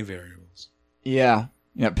 Too many variables. Yeah.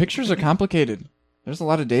 Pictures are complicated. There's a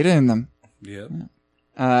lot of data in them. Yep.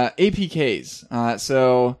 APKs.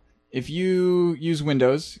 So if you use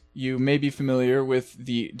Windows, you may be familiar with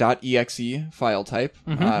the .exe file type,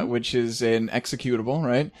 which is an executable,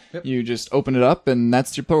 right? Yep. You just open it up, and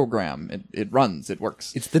that's your program. It runs. It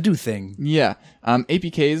works. It's the do thing. Yeah.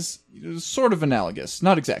 APKs, sort of analogous.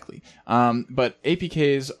 Not exactly. But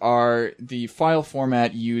APKs are the file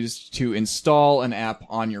format used to install an app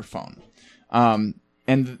on your phone.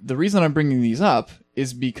 And the reason I'm bringing these up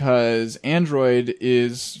is because Android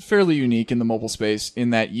is fairly unique in the mobile space in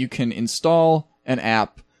that you can install an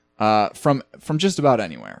app from just about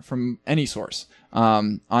anywhere, from any source.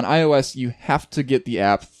 On iOS, you have to get the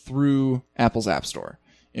app through Apple's App Store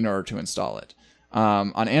in order to install it.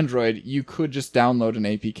 On Android, you could just download an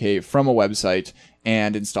APK from a website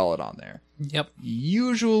and install it on there. Yep.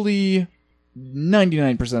 Usually,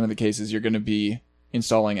 99% of the cases, you're going to be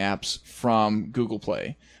installing apps from Google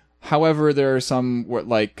Play. However, there are some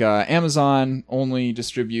like Amazon only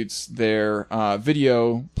distributes their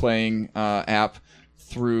video playing app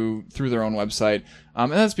through their own website,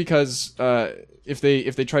 and that's because if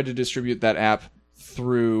they tried to distribute that app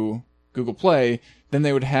through Google Play, then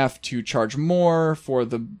they would have to charge more for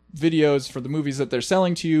the videos for the movies that they're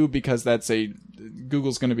selling to you, because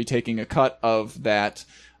Google's going to be taking a cut of that,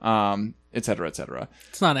 et cetera, et cetera.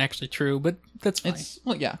 It's not actually true, but that's fine.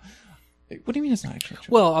 Well, yeah. What do you mean it's not actually true?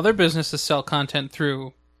 Well, other businesses sell content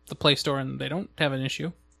through the Play Store, and they don't have an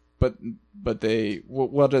issue. But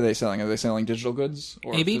what are they selling? Are they selling digital goods?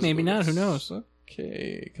 Or maybe not. Who knows?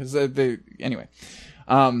 Okay, because anyway.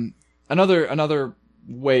 Another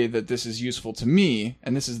way that this is useful to me,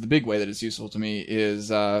 and this is the big way that it's useful to me,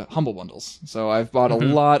 is Humble bundles. So I've bought a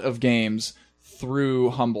lot of games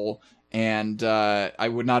through Humble, and I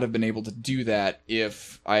would not have been able to do that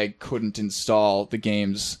if I couldn't install the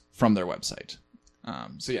games from their website.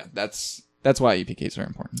 So yeah, that's why APKs are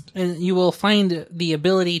important. And you will find the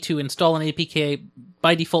ability to install an APK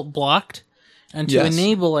by default blocked, and to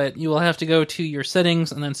enable it, you will have to go to your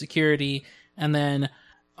settings and then security, and then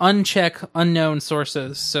uncheck unknown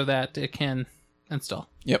sources so that it can install.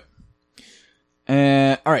 Yep.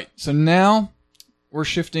 All right, so now we're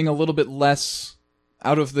shifting a little bit less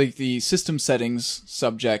out of the system settings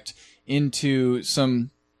subject into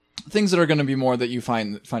some things that are going to be more that you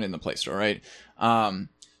find in the Play Store, right?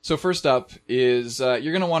 So first up is you're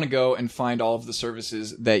going to want to go and find all of the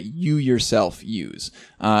services that you yourself use.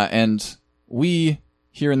 And we,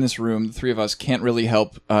 here in this room, the three of us, can't really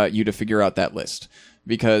help you to figure out that list.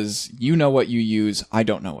 Because you know what you use, I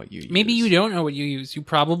don't know what you use. Maybe you don't know what you use. You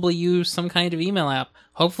probably use some kind of email app.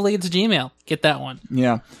 Hopefully it's Gmail. Get that one.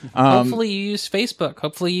 Yeah. Hopefully you use Facebook.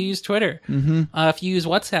 Hopefully you use Twitter. If you use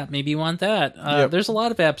WhatsApp, maybe you want that. There's a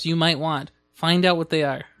lot of apps you might want. Find out what they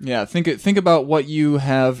are. Yeah, think about what you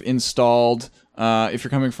have installed. If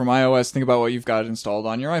you're coming from iOS, think about what you've got installed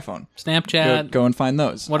on your iPhone. Snapchat. Go and find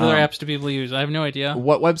those. What other apps do people use? I have no idea.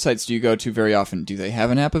 What websites do you go to very often? Do they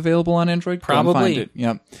have an app available on Android? Probably. Go and find it.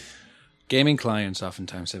 Yep. Gaming clients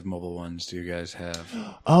oftentimes have mobile ones. Do you guys have?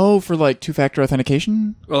 Oh, for like two-factor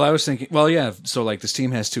authentication? Well, I was thinking, yeah. So like the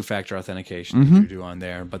Steam has two-factor authentication that you do on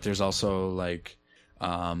there, but there's also like,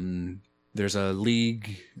 there's a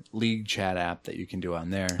league chat app that you can do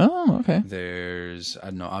on there. Oh, okay. There's, I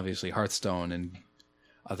don't know, obviously Hearthstone and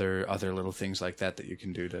other little things like that you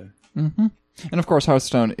can do to. Mm-hmm. And of course,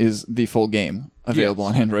 Hearthstone is the full game available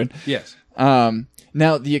on Android. Yes.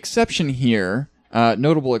 Now, the exception here,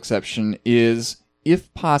 notable exception, is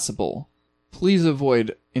if possible, please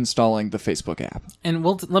avoid installing the Facebook app. And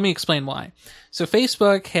let me explain why. So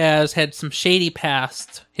Facebook has had some shady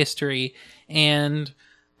past history, and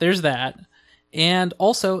there's that. And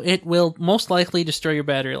also, it will most likely destroy your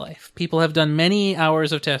battery life. People have done many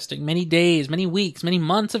hours of testing, many days, many weeks, many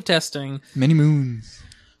months of testing. Many moons.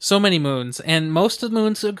 So many moons, and most of the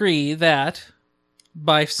moons agree that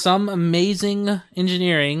by some amazing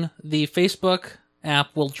engineering, the Facebook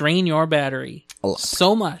app will drain your battery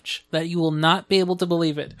so much that you will not be able to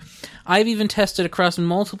believe it. I've even tested across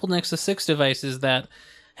multiple Nexus 6 devices that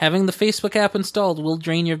having the Facebook app installed will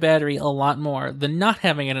drain your battery a lot more than not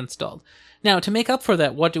having it installed. Now, to make up for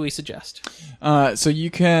that, what do we suggest? So you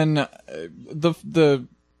can... The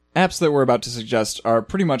apps that we're about to suggest are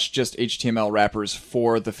pretty much just HTML wrappers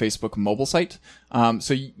for the Facebook mobile site.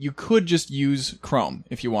 So you could just use Chrome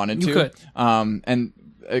if you wanted to. You could. And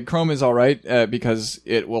Chrome is all right because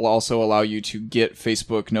it will also allow you to get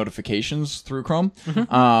Facebook notifications through Chrome.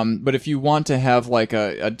 Mm-hmm. But if you want to have like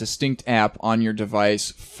a distinct app on your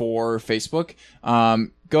device for Facebook,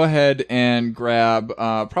 go ahead and grab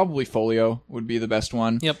probably Folio would be the best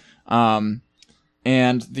one. Yep.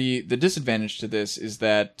 And the disadvantage to this is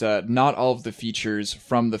that not all of the features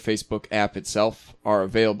from the Facebook app itself are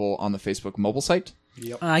available on the Facebook mobile site.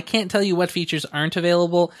 Yep. I can't tell you what features aren't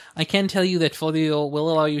available. I can tell you that Folio will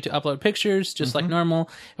allow you to upload pictures just like normal.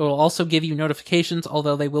 It will also give you notifications,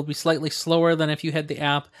 although they will be slightly slower than if you had the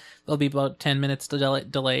app. They'll be about 10 minutes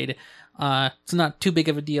delayed. It's not too big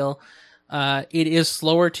of a deal. It is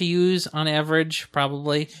slower to use on average,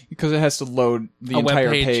 probably. Because it has to load the A entire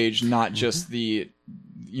web page. page, not just the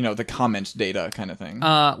comment data kind of thing.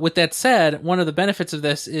 With that said, one of the benefits of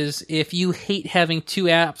this is if you hate having two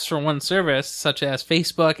apps for one service, such as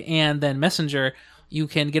Facebook and then Messenger, you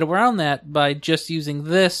can get around that by just using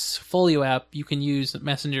this Folio app. You can use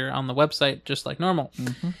Messenger on the website just like normal.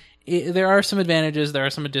 There are some advantages, there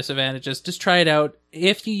are some disadvantages. Just try it out.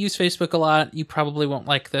 If you use Facebook a lot, you probably won't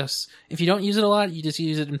like this. If you don't use it a lot, you just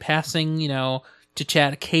use it in passing, to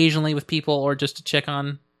chat occasionally with people or just to check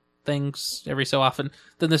on things every so often,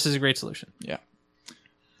 then this is a great solution. Yeah.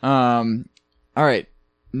 All right.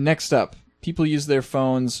 Next up, people use their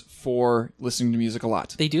phones for listening to music a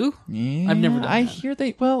lot. They do? Yeah, I've never done I that. hear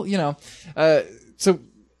they... Well, so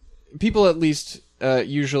people at least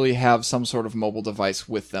usually have some sort of mobile device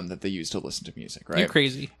with them that they use to listen to music, right? You're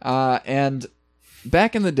crazy. And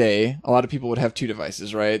back in the day, a lot of people would have two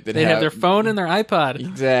devices, right? They'd have their phone and their iPod.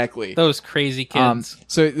 Exactly. Those crazy kids.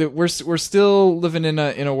 So we're still living in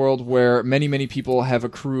a world where many people have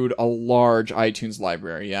accrued a large iTunes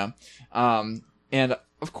library, yeah. And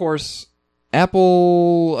of course,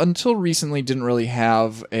 Apple until recently didn't really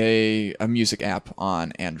have a music app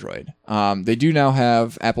on Android. They do now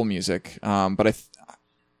have Apple Music, but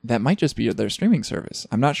that might just be their streaming service.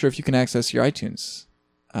 I'm not sure if you can access your iTunes.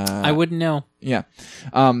 I wouldn't know. Yeah.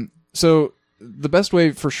 So the best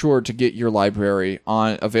way for sure to get your library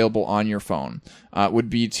available on your phone would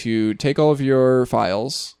be to take all of your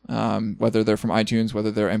files, whether they're from iTunes, whether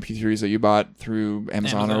they're MP3s that you bought through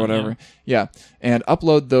Amazon or whatever. Yeah. And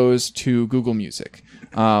upload those to Google Music.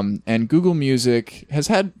 And Google Music has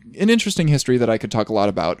had an interesting history that I could talk a lot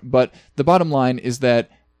about. But the bottom line is that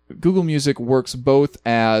Google Music works both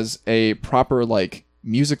as a proper,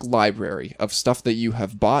 music library of stuff that you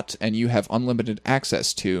have bought and you have unlimited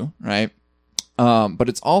access to, right? But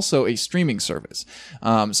it's also a streaming service.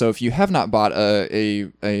 So if you have not bought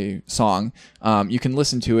a song, you can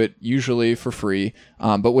listen to it usually for free,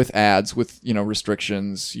 but with ads, with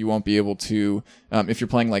restrictions. You won't be able to, if you're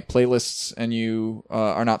playing playlists and you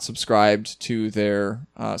are not subscribed to their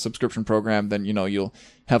subscription program, then you'll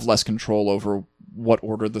have less control over what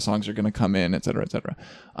order the songs are going to come in, et cetera, et cetera.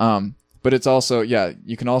 But it's also,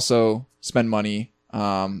 you can also spend money.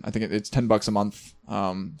 I think it's $10 a month,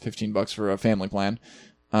 $15 for a family plan,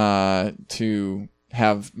 to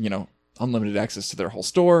have, unlimited access to their whole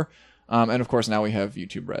store. And of course now we have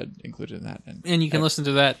YouTube Red included in that. And you can listen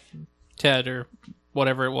to that TED or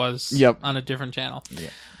whatever it was on a different channel. Yeah.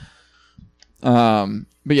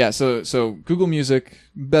 But yeah, so Google Music,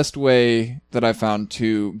 best way that I found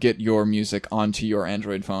to get your music onto your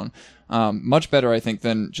Android phone. Much better, I think,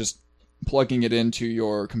 than just plugging it into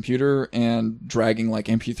your computer and dragging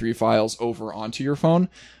MP3 files over onto your phone.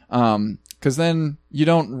 Because then you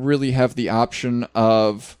don't really have the option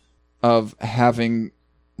of having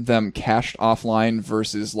them cached offline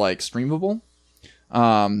versus streamable.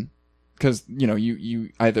 Because,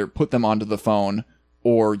 you either put them onto the phone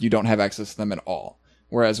or you don't have access to them at all.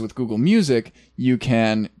 Whereas with Google Music, you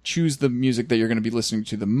can choose the music that you're going to be listening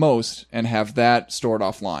to the most and have that stored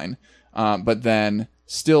offline, but then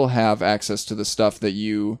still have access to the stuff that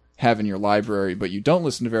you have in your library, but you don't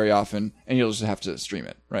listen to very often, and you'll just have to stream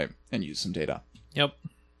it, right, and use some data. Yep.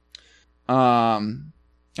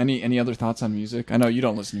 Any other thoughts on music? I know you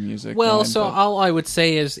don't listen to music. Well, all I would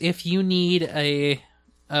say is if you need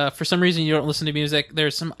for some reason you don't listen to music,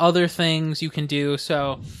 there's some other things you can do.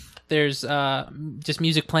 So There's just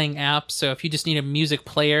music playing apps. So if you just need a music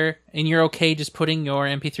player and you're okay just putting your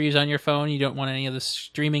MP3s on your phone, you don't want any of the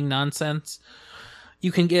streaming nonsense,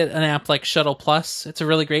 you can get an app like Shuttle Plus. It's a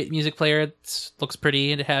really great music player. It looks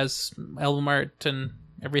pretty. It has album art and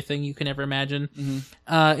everything you can ever imagine.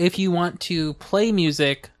 If you want to play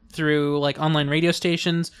music through like online radio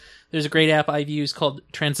stations, there's a great app I've used called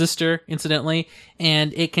Transistor, incidentally,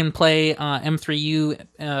 and it can play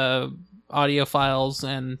M3U audio files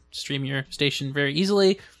and stream your station very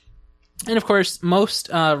easily. And of course, most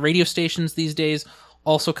radio stations these days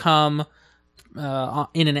also come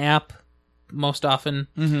in an app most often,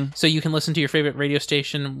 so you can listen to your favorite radio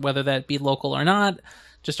station, whether that be local or not,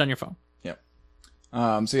 just on your phone.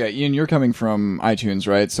 So yeah, Ian, you're coming from iTunes,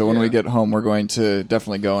 right? So when we get home, we're going to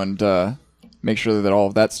definitely go and make sure that all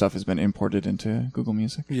of that stuff has been imported into Google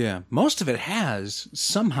Music. Yeah, most of it has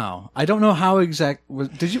somehow. I don't know how exact.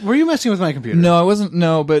 Were you messing with my computer? No, I wasn't.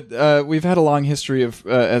 No, but we've had a long history of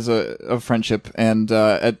friendship, and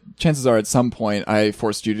chances are at some point I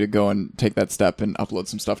forced you to go and take that step and upload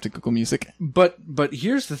some stuff to Google Music. But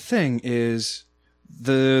here's the thing: is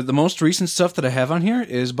the most recent stuff that I have on here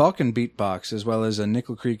is Balkan Beatbox as well as a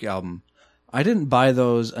Nickel Creek album. I didn't buy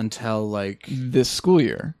those until like this school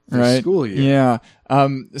year, right? School year.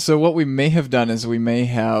 Yeah. So what we may have done is we may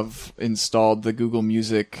have installed the Google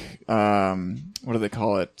Music, what do they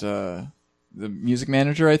call it? The Music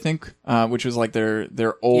Manager, I think, which was like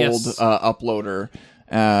their old uploader.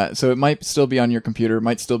 So it might still be on your computer. It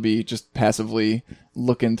might still be just passively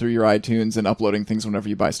looking through your iTunes and uploading things whenever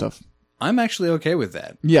you buy stuff. I'm actually okay with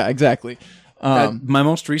that. Yeah, exactly. My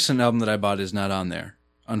most recent album that I bought is not on there,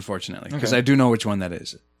 unfortunately, because I do know which one that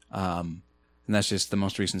is. And that's just the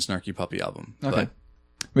most recent Snarky Puppy album. Okay.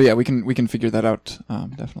 But yeah, we can figure that out,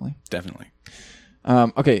 definitely. Definitely.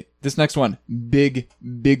 Okay, this next one. Big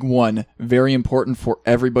one. Very important for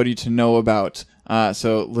everybody to know about.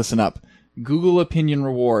 So listen up. Google Opinion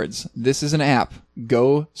Rewards. This is an app.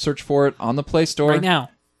 Go search for it on the Play Store. Right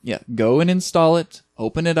now. Yeah, go and install it.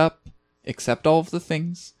 Open it up. Accept all of the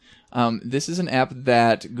things. This is an app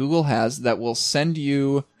that Google has that will send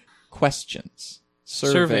you questions,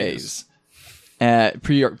 surveys.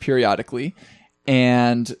 Periodically.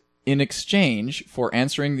 And in exchange for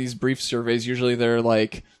answering these brief surveys, usually they're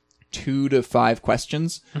like 2 to 5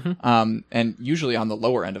 questions, and usually on the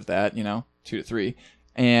lower end of that, 2 to 3.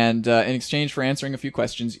 And in exchange for answering a few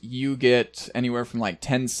questions, you get anywhere from like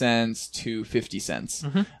 10 cents to 50 cents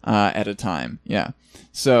at a time. Yeah.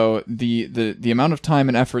 So the amount of time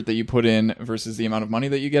and effort that you put in versus the amount of money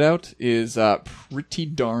that you get out is pretty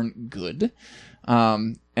darn good.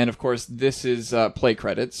 And of course, this is Play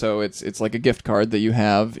credit, so it's like a gift card that you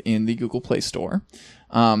have in the Google Play Store.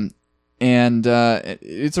 And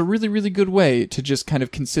it's a really, really good way to just kind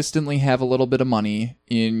of consistently have a little bit of money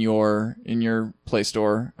in your Play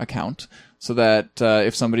Store account, so that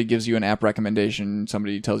if somebody gives you an app recommendation,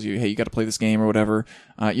 somebody tells you, hey, you got to play this game or whatever,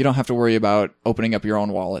 you don't have to worry about opening up your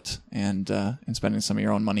own wallet and spending some of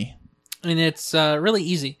your own money. And it's really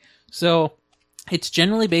easy. So it's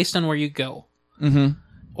generally based on where you go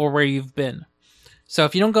or where you've been. So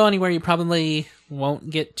if you don't go anywhere, you probably won't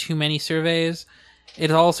get too many surveys. It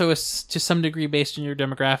also is to some degree based on your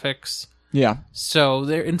demographics. Yeah. So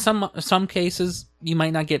there, in some cases, you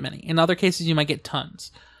might not get many. In other cases, you might get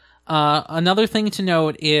tons. Another thing to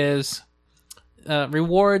note is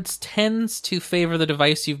rewards tends to favor the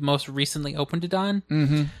device you've most recently opened it on.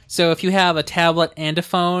 Mm-hmm. So if you have a tablet and a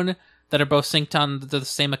phone that are both synced on the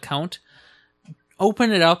same account,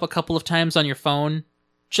 open it up a couple of times on your phone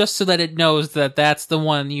just so that it knows that that's the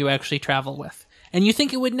one you actually travel with. And you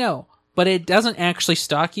think it would know, but it doesn't actually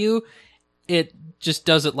stalk you. It just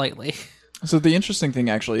does it lightly. So the interesting thing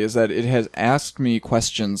actually is that it has asked me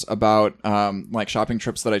questions about like shopping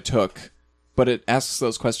trips that I took, but it asks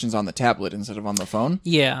those questions on the tablet instead of on the phone.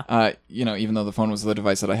 Yeah. Even though the phone was the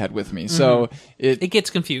device that I had with me. Mm-hmm. So it gets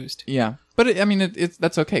confused. Yeah. But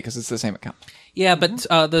that's okay because it's the same account. Yeah, but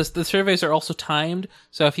the surveys are also timed.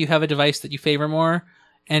 So if you have a device that you favor more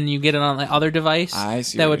and you get it on the other device,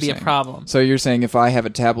 that would be a problem. So you're saying if I have a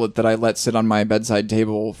tablet that I let sit on my bedside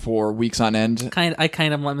table for weeks on end? I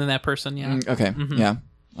kind of am that person, yeah. Okay, mm-hmm.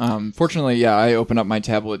 Yeah. Fortunately, yeah, I open up my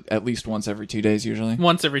tablet at least once every 2 days usually.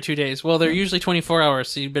 Once every 2 days. Well, they're usually 24 hours,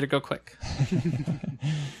 so you better go quick.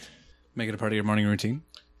 Make it a part of your morning routine.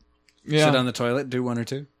 Yeah. Sit on the toilet, do 1 or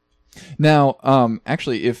 2. Now,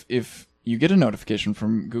 actually, if you get a notification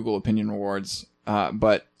from Google Opinion Rewards,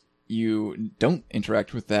 but you don't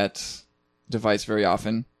interact with that device very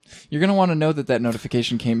often, you're going to want to know that that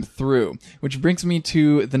notification came through, which brings me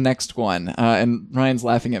to the next one. And Ryan's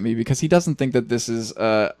laughing at me because he doesn't think that this is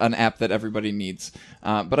an app that everybody needs.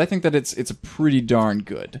 But I think that it's pretty darn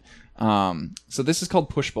good. So this is called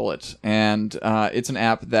Push Bullet, and it's an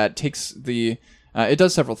app that takes it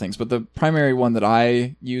does several things, but the primary one that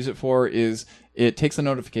I use it for is it takes the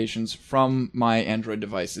notifications from my Android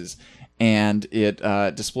devices and it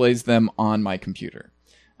displays them on my computer.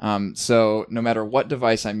 So no matter what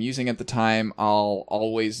device I'm using at the time, I'll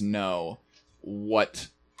always know what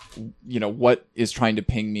is trying to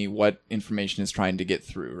ping me, what information is trying to get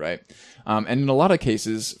through, right? And in a lot of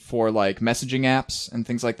cases, for like messaging apps and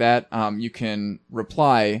things like that, you can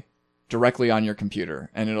reply directly on your computer,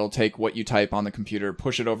 and it'll take what you type on the computer,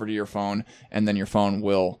 push it over to your phone, and then your phone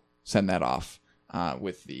will send that off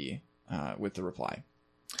with the reply.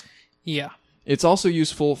 Yeah. It's also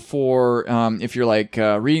useful for if you're like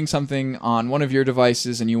reading something on one of your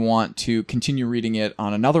devices and you want to continue reading it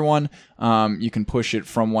on another one. You can push it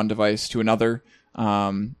from one device to another.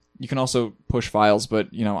 You can also push files, but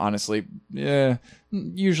honestly,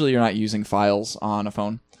 usually you're not using files on a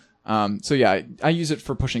phone. So yeah, I use it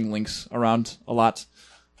for pushing links around a lot.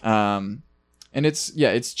 And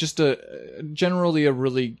it's just generally a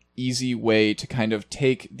really easy way to kind of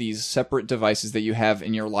take these separate devices that you have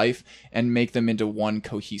in your life and make them into one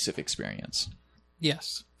cohesive experience.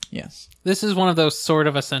 Yes. Yes. This is one of those sort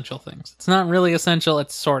of essential things. It's not really essential,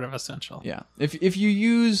 it's sort of essential. Yeah. If you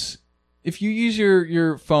use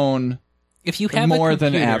your phone if you have more a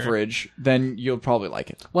computer, than average, then you'll probably like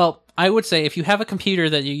it. Well, I would say if you have a computer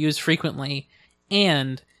that you use frequently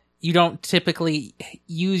and you don't typically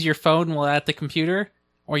use your phone while at the computer,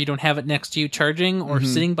 or you don't have it next to you charging or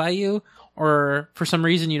sitting by you, or for some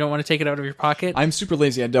reason you don't want to take it out of your pocket. I'm super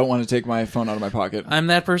lazy. I don't want to take my phone out of my pocket. I'm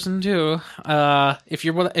that person too. If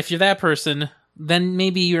you're that person, then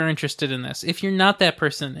maybe you're interested in this. If you're not that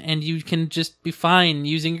person and you can just be fine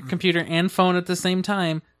using your computer and phone at the same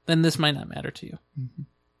time, then this might not matter to you.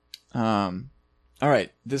 All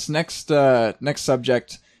right. This next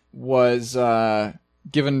subject was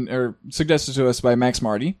given or suggested to us by Max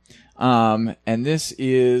Marty. And this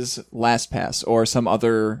is LastPass or some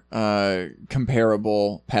other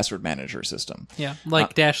comparable password manager system. Yeah,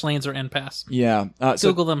 like Dashlanes or NPass. Yeah.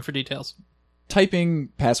 Google them for details. Typing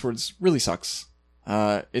passwords really sucks.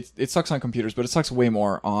 It sucks on computers, but it sucks way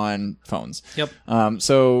more on phones. Yep.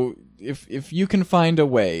 So if you can find a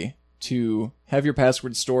way to have your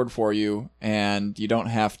passwords stored for you and you don't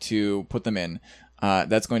have to put them in,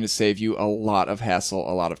 that's going to save you a lot of hassle,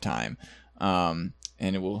 a lot of time.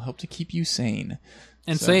 And it will help to keep you sane.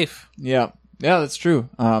 And safe. Yeah. Yeah, that's true.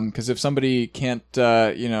 Because if somebody can't,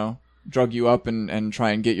 drug you up and try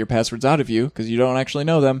and get your passwords out of you because you don't actually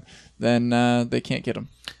know them, then they can't get them.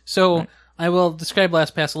 So right. I will describe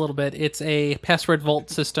LastPass a little bit. It's a password vault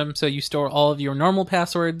system, so you store all of your normal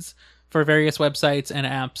passwords for various websites and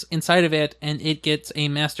apps inside of it, and it gets a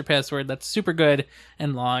master password that's super good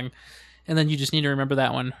and long, and then you just need to remember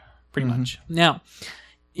that one pretty much. Now,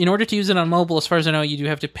 in order to use it on mobile, as far as I know, you do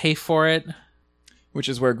have to pay for it. Which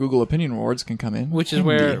is where Google Opinion Rewards can come in. Which is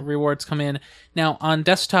where rewards come in. Now, on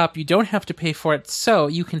desktop, you don't have to pay for it, so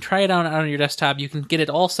you can try it out on your desktop. You can get it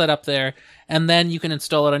all set up there, and then you can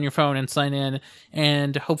install it on your phone and sign in,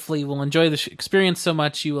 and hopefully you will enjoy the experience so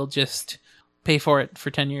much you will just pay for it for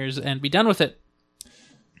 10 years and be done with it.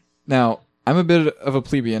 Now, I'm a bit of a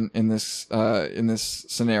plebeian in this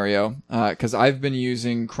scenario, because I've been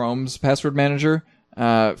using Chrome's password manager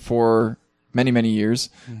for many, many years.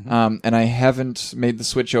 And I haven't made the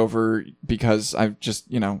switch over because I've just,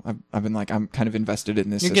 I've been like, I'm kind of invested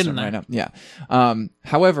in this system right now. Yeah.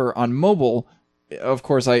 However, on mobile, of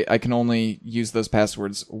course, I can only use those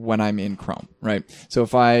passwords when I'm in Chrome, right? So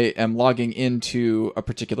if I am logging into a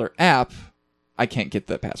particular app, I can't get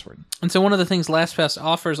the password. And so one of the things LastPass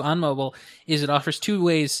offers on mobile is it offers two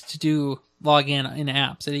ways to log in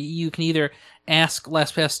apps. You can either ask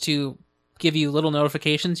LastPass to give you little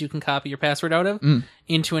notifications you can copy your password out of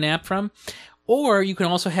into an app from, or you can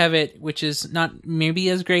also have it, which is not maybe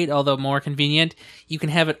as great, although more convenient, you can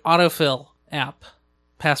have it autofill app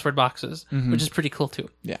password boxes, which is pretty cool too.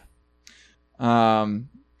 Yeah. All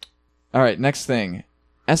right, next thing,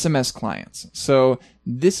 SMS clients. So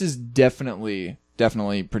this is definitely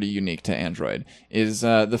pretty unique to Android, is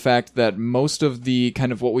the fact that most of the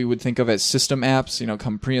kind of what we would think of as system apps,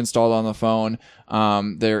 come pre-installed on the phone.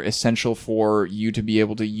 They're essential for you to be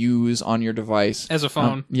able to use on your device. As a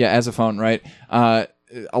phone. As a phone, right? A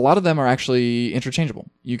lot of them are actually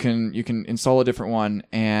interchangeable. You can install a different one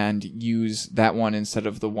and use that one instead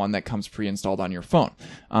of the one that comes pre-installed on your phone.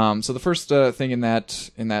 So the first thing in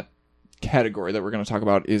that category that we're going to talk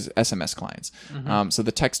about is SMS clients. So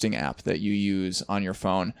the texting app that you use on your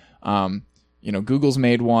phone. Google's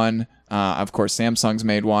made one. Of course, Samsung's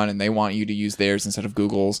made one, and they want you to use theirs instead of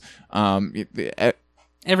Google's.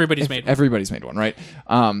 Everybody's made one. Everybody's made one, right?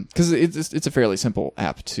 Because it's a fairly simple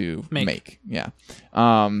app to make. Yeah.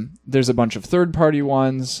 There's a bunch of third-party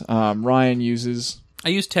ones. Ryan uses. I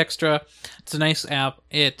use Textra. It's a nice app.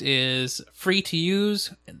 It is free to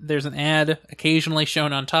use. There's an ad occasionally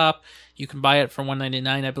shown on top. You can buy it for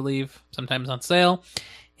 $1.99, I believe, sometimes on sale.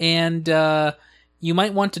 And you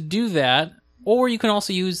might want to do that, or you can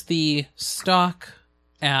also use the stock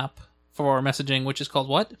app for messaging, which is called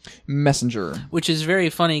what? Messenger. Which is very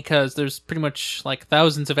funny because there's pretty much like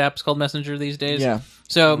thousands of apps called Messenger these days. Yeah.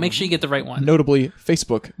 So make sure you get the right one. Notably,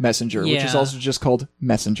 Facebook Messenger, which is Yeah. also just called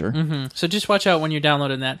Messenger. So just watch out when you're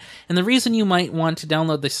downloading that. And the reason you might want to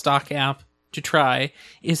download the stock app to try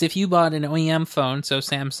is if you bought an OEM phone, so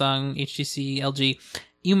Samsung, HTC, LG,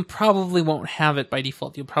 you probably won't have it by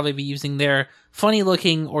default. You'll probably be using their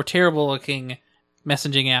funny-looking or terrible-looking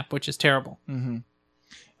messaging app, which is terrible.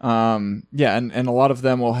 Yeah, and a lot of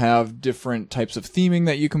them will have different types of theming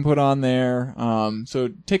that you can put on there. So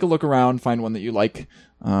take a look around, find one that you like,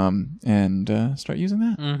 and start using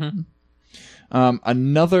that.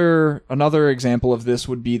 Another example of this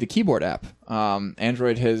would be the keyboard app.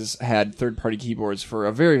 Android has had third-party keyboards for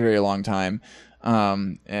a very, very long time,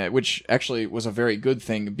 which actually was a very good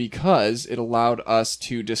thing because it allowed us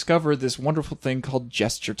to discover this wonderful thing called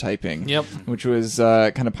gesture typing. Yep. Which was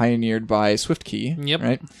kind of pioneered by SwiftKey. Yep.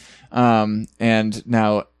 Right. And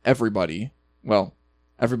now everybody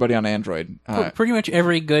on Android. Pretty much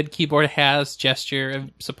every good keyboard has gesture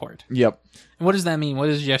support. Yep. And what does that mean? What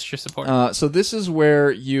is gesture support? So this is where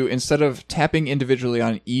you, instead of tapping individually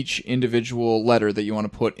on each individual letter that you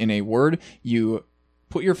want to put in a word, you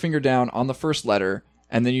put your finger down on the first letter,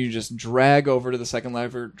 and then you just drag over to the second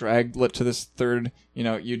letter, drag to this third,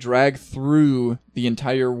 you drag through the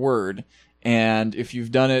entire word, and if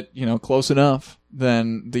you've done it, close enough,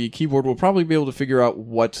 then the keyboard will probably be able to figure out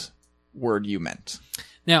what word you meant.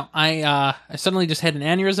 Now, I suddenly just had an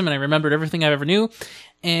aneurysm, and I remembered everything I ever knew.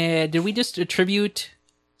 And did we just attribute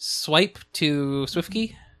swipe to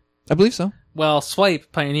SwiftKey? I believe so. Well,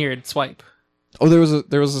 swipe pioneered swipe. Oh, there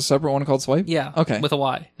was a separate one called Swipe? Yeah. Okay. With a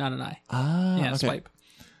Y, not an I. Ah, Yeah, okay. swipe.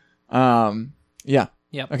 Yeah.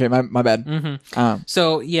 Yep. Okay, my bad.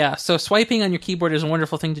 So swiping on your keyboard is a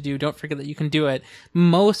wonderful thing to do. Don't forget that you can do it.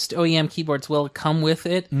 Most OEM keyboards will come with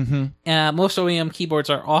it. Most OEM keyboards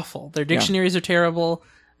are awful. Their dictionaries are terrible.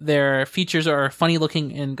 Their features are funny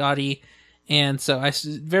looking and gaudy. And so I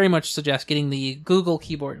very much suggest getting the Google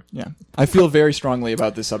keyboard. Yeah. I feel very strongly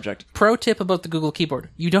about this subject. Pro tip about the Google keyboard.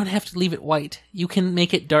 You don't have to leave it white. You can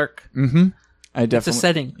make it dark. I definitely. It's a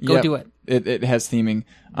setting. Go do it. It has theming.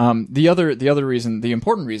 The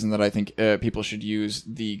important reason that I think people should use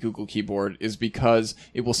the Google keyboard is because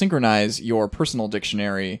it will synchronize your personal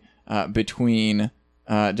dictionary between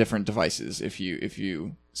different devices if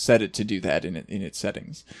you set it to do that in its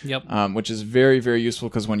settings. Yep. Which is very, very useful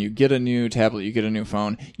because when you get a new tablet, you get a new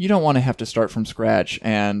phone, you don't want to have to start from scratch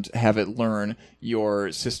and have it learn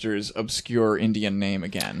your sister's obscure Indian name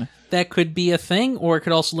again. That could be a thing, or it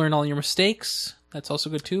could also learn all your mistakes. That's also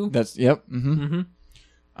good too. Yep.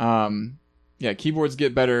 Yeah, keyboards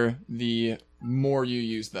get better the more you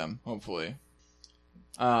use them, hopefully.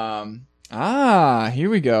 Here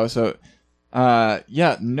we go. So,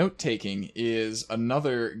 note-taking is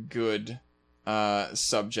another good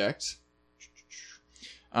subject.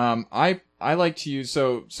 I like to use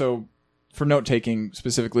so for note-taking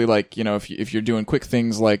specifically, like, if you're doing quick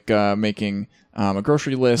things like making a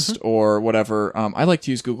grocery list or whatever, I like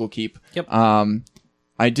to use Google Keep. Yep.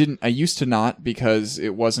 I used to not because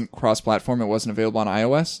it wasn't cross-platform. It wasn't available on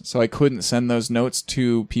iOS, so I couldn't send those notes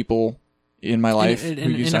to people in my life who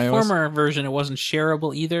used in a iOS. former version, it wasn't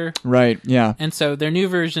shareable either. Right, yeah. And so their new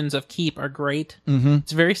versions of Keep are great.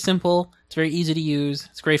 It's very simple. It's very easy to use.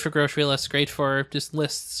 It's great for grocery lists. Great for just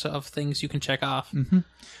lists of things you can check off. You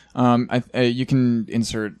can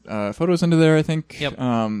insert photos into there, I think. Yep.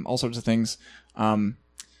 All sorts of things.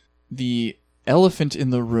 The elephant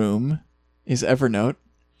in the room is Evernote.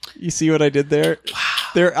 You see what I did there? Wow.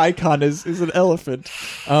 Their icon is an elephant.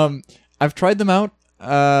 I've tried them out.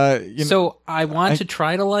 So I want to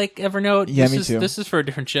try to like Evernote. Yeah, me too. This is for a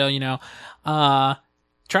different show, Try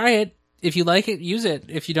it. If you like it, use it.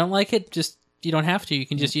 If you don't like it, you don't have to. You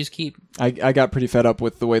can just use Keep. I got pretty fed up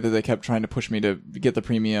with the way that they kept trying to push me to get the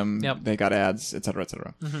premium. Yep. They got ads, et cetera, et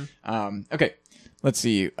cetera. Okay, let's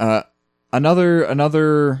see.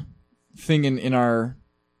 Another thing in our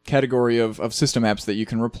category of system apps that you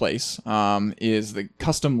can replace is the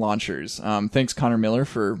custom launchers. Thanks, Connor Miller,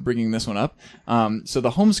 for bringing this one up. So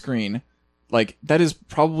the home screen, like, that is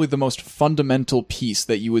probably the most fundamental piece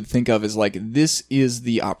that you would think of as, like, this is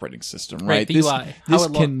the operating system, right? The this UI, this how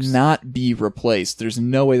it looks. cannot be replaced. There's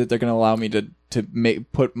no way that they're going to allow me to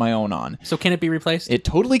put my own on. So can it be replaced? It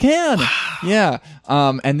totally can. Yeah.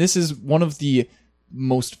 And this is one of the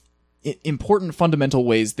most important fundamental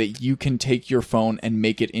ways that you can take your phone and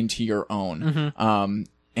make it into your own.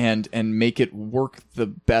 And make it work the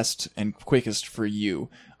best and quickest for you.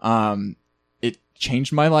 It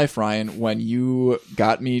changed my life, Ryan, when you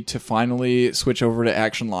got me to finally switch over to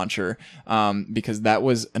Action Launcher, because that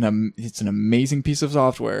was it's an amazing piece of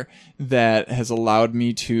software that has allowed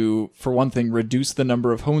me to, for one thing, reduce the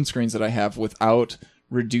number of home screens that I have without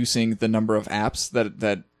reducing the number of apps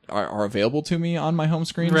that are available to me on my home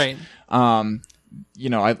screens. Right.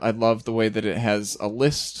 I love the way that it has a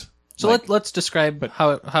list. So let's describe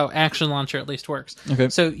how Action Launcher at least works. Okay.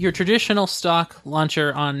 So your traditional stock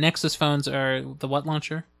launcher on Nexus phones are the what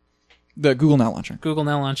launcher? The Google Now Launcher. Google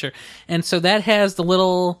Now Launcher. And so that has the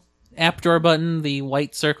little app drawer button, the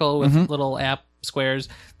white circle with little app squares.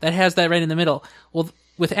 That has that right in the middle. Well,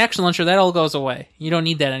 with Action Launcher, that all goes away. You don't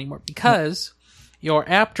need that anymore because your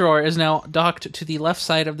app drawer is now docked to the left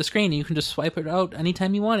side of the screen. You can just swipe it out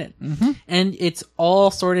anytime you want it. And it's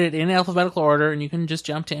all sorted in alphabetical order, and you can just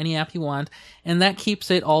jump to any app you want, and that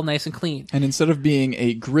keeps it all nice and clean. And instead of being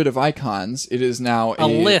a grid of icons, it is now a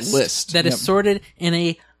list that is sorted in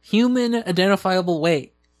a human identifiable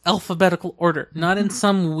way. Alphabetical order, not in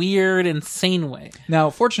some weird, insane way.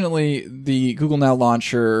 Now, fortunately, the Google Now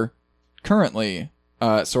Launcher currently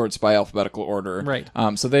sorts by alphabetical order. Right.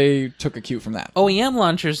 So they took a cue from that. OEM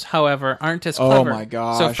launchers, however, aren't as clever. Oh my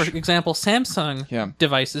gosh. So, for example, Samsung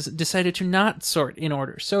devices decided to not sort in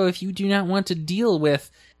order. So if you do not want to deal with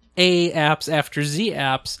A apps after Z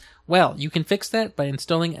apps, well, you can fix that by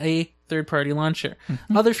installing a third-party launcher.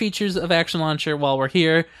 Other features of Action Launcher, while we're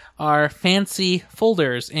here, are fancy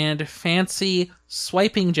folders and fancy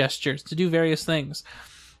swiping gestures to do various things.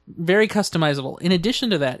 Very customizable. In addition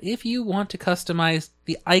to that, if you want to customize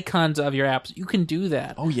the icons of your apps, you can do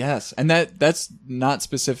that. Oh, yes. And that's not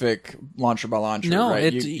specific launcher by launcher, no,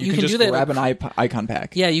 right? You can just do that. Grab an icon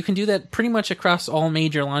pack. Yeah, you can do that pretty much across all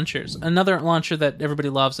major launchers. Another launcher that everybody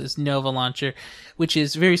loves is Nova Launcher, which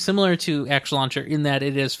is very similar to Action Launcher in that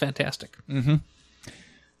it is fantastic.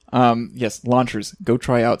 Yes, launchers. Go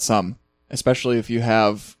try out some, especially if you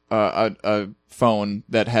have a phone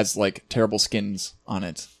that has, like, terrible skins on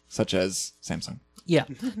it, such as Samsung. Yeah.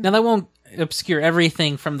 Now, that won't obscure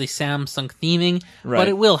everything from the Samsung theming, Right. but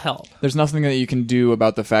it will help. There's nothing that you can do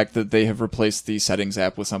about the fact that they have replaced the settings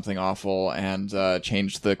app with something awful and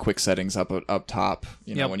changed the quick settings up top,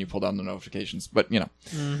 when you pull down the notifications. But,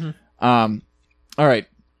 all right.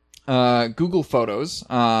 Google Photos.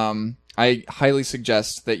 I highly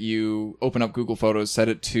suggest that you open up Google Photos, set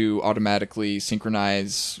it to automatically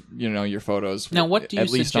synchronize, your photos. Now, what do you at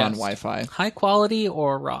least suggest? on Wi-Fi? High quality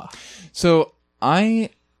or raw? So I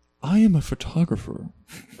am a photographer,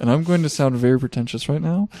 and I'm going to sound very pretentious right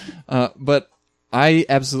now, but I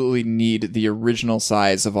absolutely need the original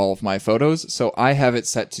size of all of my photos, so I have it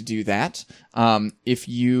set to do that. If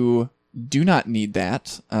you do not need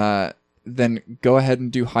that, then go ahead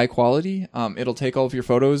and do high quality. It'll take all of your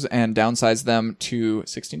photos and downsize them to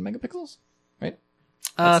 16 megapixels, right?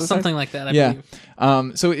 Something like that, I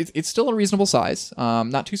believe. So it's still a reasonable size,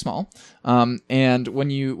 not too small. And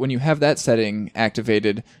when you have that setting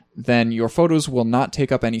activated, then your photos will not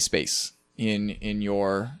take up any space in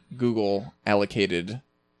your Google allocated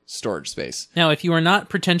storage space. Now, if you are not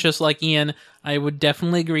pretentious like Ian, I would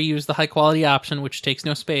definitely agree use the high quality option, which takes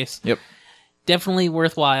no space. Yep. Definitely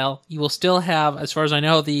worthwhile. You will still have, as far as I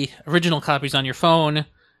know, the original copies on your phone,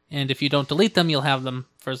 and if you don't delete them, you'll have them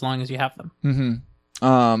for as long as you have them.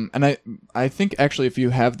 And I think actually if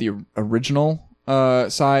you have the original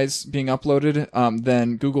size being uploaded,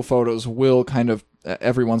 then Google Photos will kind of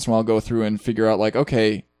every once in a while go through and figure out, like,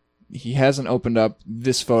 okay, he hasn't opened up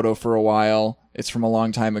this photo for a while. It's from a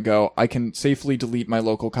long time ago. I can safely delete my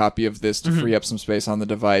local copy of this to free up some space on the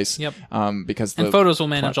device. Yep. Because and Photos will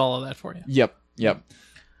manage all of that for you. Yep.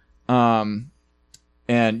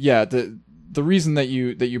 And yeah, the reason that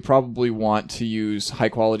you probably want to use high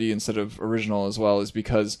quality instead of original as well is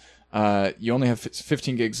because you only have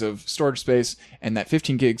 15 gigs of storage space, and that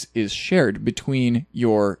 15 gigs is shared between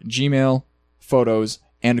your Gmail, Photos,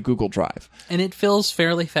 and Google Drive. And it fills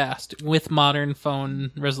fairly fast with modern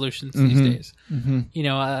phone resolutions these days. An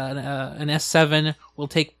S7 will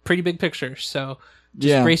take pretty big pictures, so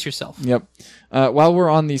Just brace yourself. Yep. While we're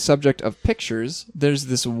on the subject of pictures, there's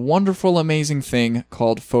this wonderful, amazing thing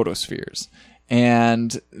called photospheres.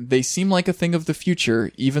 And they seem like a thing of the future,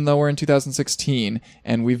 even though we're in 2016,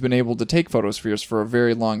 and we've been able to take photospheres for a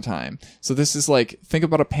very long time. So this is like, think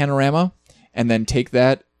about a panorama, and then take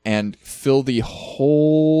that and fill the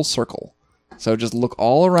whole circle. So just look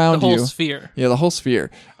all around you. The whole sphere. Yeah, the whole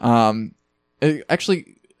sphere.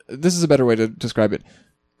 Actually, this is a better way to describe it.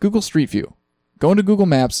 Google Street View. Go into Google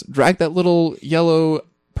Maps, drag that little yellow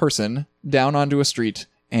person down onto a street,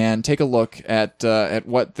 and take a look at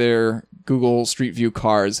what their Google Street View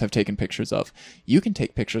cars have taken pictures of. You can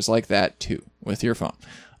take pictures like that too with your phone.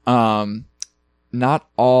 Not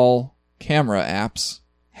all camera apps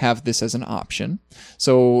have this as an option.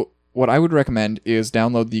 So what I would recommend is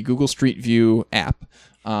download the Google Street View app.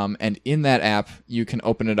 And in that app, you can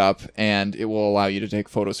open it up and it will allow you to take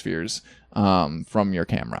photospheres from your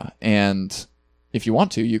camera. And if you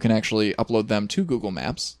want to, you can actually upload them to Google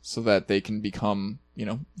Maps so that they can become,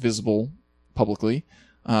 visible publicly.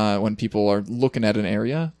 When people are looking at an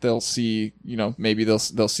area, they'll see, maybe they'll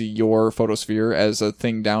see your photosphere as a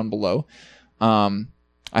thing down below.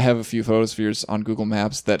 I have a few photospheres on Google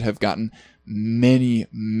Maps that have gotten many,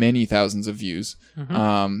 many thousands of views.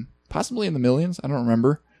 Possibly in the millions. I don't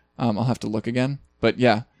remember. I'll have to look again. But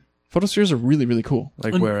yeah, photospheres are really, really cool.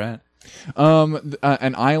 Like where at?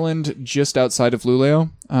 An island just outside of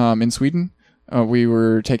Luleå, in Sweden. We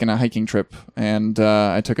were taking a hiking trip, and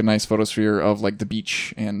I took a nice photosphere of like the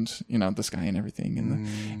beach and the sky and everything,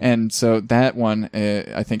 and so that one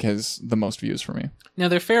I think has the most views for me. Now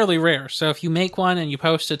they're fairly rare, so if you make one and you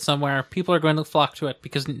post it somewhere, people are going to flock to it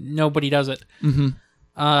because nobody does it.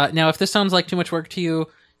 Now, if this sounds like too much work to you,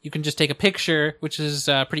 you can just take a picture, which is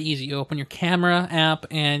pretty easy. You open your camera app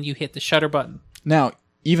and you hit the shutter button. Now,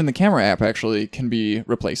 even the camera app actually can be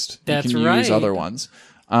replaced. That's you can right. use other ones.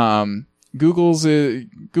 Google's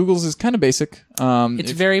is kind of basic.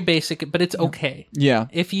 It's very basic, but it's okay. Yeah.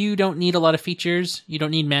 If you don't need a lot of features, you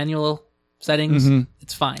don't need manual settings,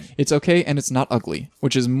 it's fine. It's okay, and it's not ugly,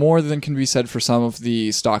 which is more than can be said for some of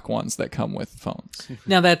the stock ones that come with phones.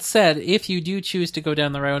 Now, that said, if you do choose to go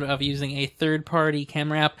down the road of using a third-party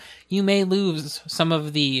camera app, you may lose some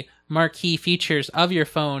of the marquee features of your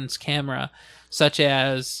phone's camera, such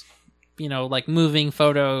as, like moving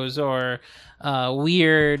photos or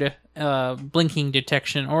weird blinking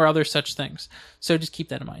detection or other such things. So just keep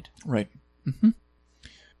that in mind. Right.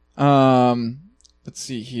 Let's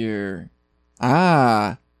see here.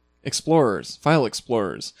 Explorers, file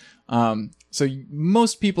explorers. So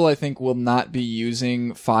most people, I think, will not be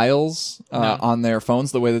using files on their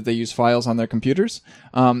phones the way that they use files on their computers.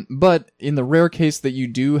 But in the rare case that you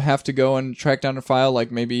do have to go and track down a file,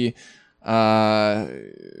 like maybe some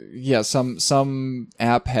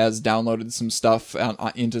app has downloaded some stuff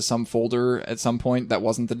into some folder at some point that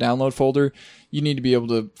wasn't the download folder. You need to be able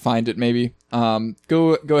to find it maybe.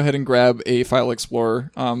 Go ahead and grab a file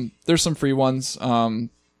explorer. There's some free ones.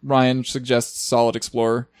 Ryan suggests Solid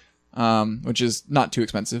Explorer, which is not too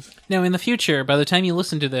expensive. Now, in the future, by the time you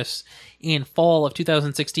listen to this in fall of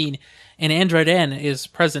 2016, and Android N is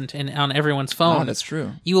present on everyone's phone. Oh, that's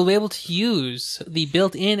true. You will be able to use the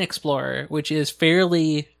built-in Explorer, which is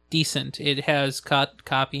fairly decent. It has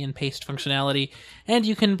copy and paste functionality, and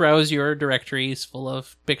you can browse your directories full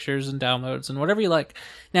of pictures and downloads and whatever you like.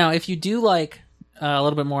 Now, if you do like a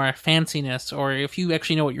little bit more fanciness, or if you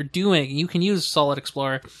actually know what you're doing, you can use Solid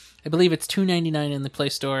Explorer. I believe it's $2.99 in the Play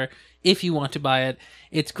Store if you want to buy it.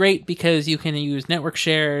 It's great because you can use network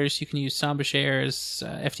shares, you can use Samba shares,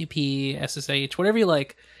 FTP, SSH, whatever you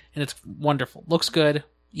like, and it's wonderful. Looks good,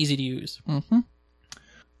 easy to use.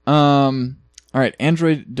 All right,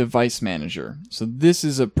 Android Device Manager. So this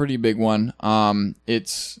is a pretty big one.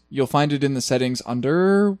 You'll find it in the settings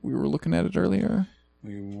under. We were looking at it earlier.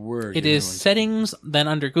 It is settings, then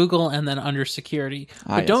under Google, and then under security.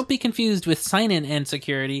 But don't be confused with sign-in and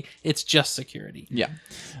security. It's just security. Yeah.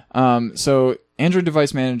 So Android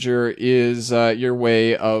Device Manager is your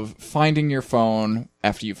way of finding your phone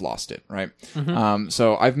after you've lost it, right?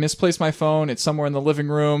 So I've misplaced my phone. It's somewhere in the living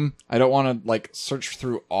room. I don't want to search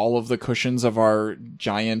through all of the cushions of our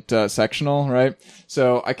giant sectional, right?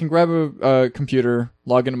 So I can grab a computer,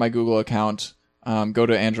 log into my Google account, go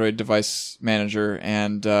to Android Device Manager,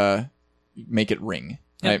 and make it ring,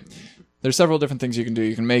 right? There's several different things you can do.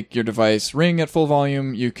 You can make your device ring at full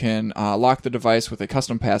volume. You can lock the device with a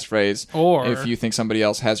custom passphrase, or if you think somebody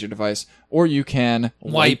else has your device, or you can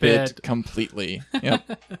wipe it completely.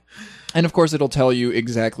 Yep. And of course, it'll tell you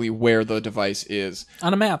exactly where the device is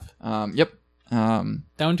on a map. Yep.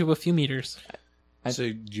 Down to a few meters. So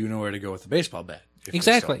you know where to go with the baseball bat.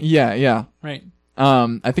 Exactly. Yeah. Right.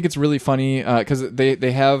 I think it's really funny because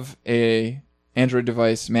they have a Android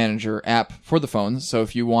device manager app for the phones. So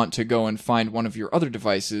if you want to go and find one of your other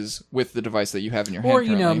devices with the device that you have in your hand, Or,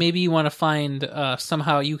 currently, maybe you want to find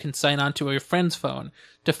somehow you can sign on to your friend's phone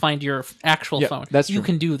to find your actual phone. That's true. You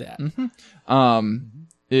can do that.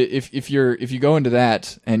 If you go into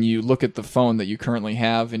that and you look at the phone that you currently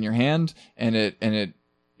have in your hand, and it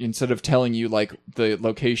instead of telling you like the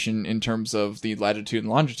location in terms of the latitude and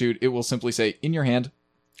longitude, it will simply say in your hand.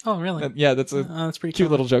 Oh, really? That's a that's pretty cute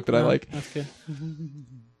cool. little joke that I like. That's good.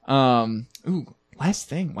 Ooh, last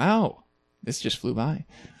thing. Wow, this just flew by.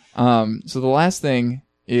 So the last thing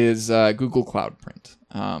is Google Cloud Print.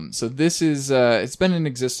 So this is it's been in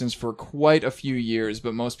existence for quite a few years,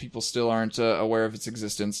 but most people still aren't aware of its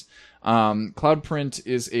existence. Cloud Print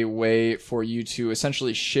is a way for you to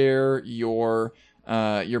essentially share your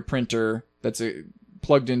printer that's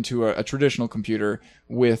plugged into a traditional computer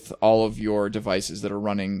with all of your devices that are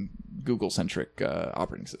running Google-centric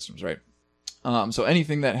operating systems, right? So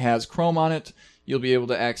anything that has Chrome on it, you'll be able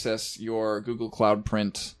to access your Google Cloud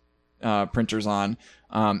Print printers on.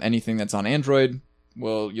 Anything that's on Android,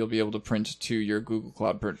 you'll be able to print to your Google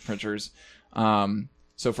Cloud printers.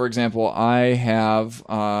 So, for example, I have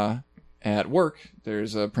at work,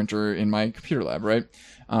 there's a printer in my computer lab, right?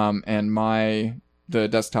 And the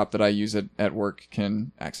desktop that I use at work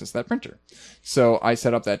can access that printer. So I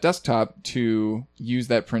set up that desktop to use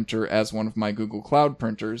that printer as one of my Google Cloud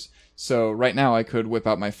printers. So right now I could whip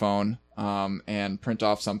out my phone and print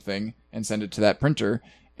off something and send it to that printer.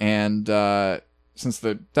 And since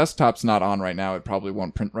the desktop's not on right now, it probably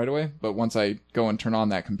won't print right away. But once I go and turn on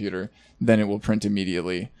that computer, then it will print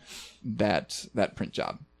immediately that print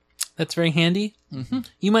job. That's very handy. Mm-hmm.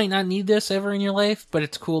 You might not need this ever in your life, but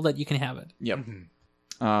it's cool that you can have it. Yep.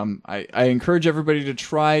 I encourage everybody to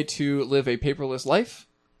try to live a paperless life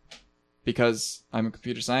because I'm a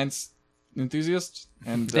computer science enthusiast.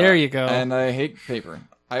 And there you go. And I hate paper.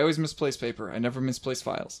 I always misplace paper. I never misplace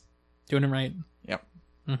files. Doing it right. Yep.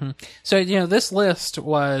 Mm-hmm. So, this list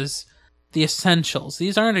was the essentials.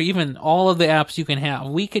 These aren't even all of the apps you can have.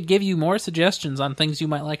 We could give you more suggestions on things you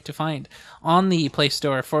might like to find on the Play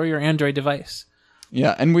Store for your Android device.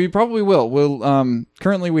 Yeah, and we probably will.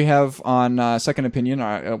 Currently we have on Second Opinion,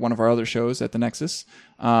 one of our other shows at the Nexus,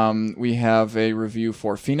 we have a review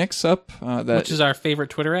for Phoenix up. Which is our favorite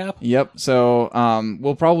Twitter app. Yep. So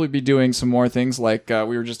we'll probably be doing some more things like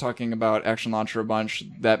we were just talking about Action Launcher a bunch.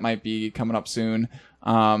 That might be coming up soon.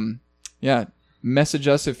 Yeah, message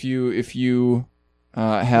us if you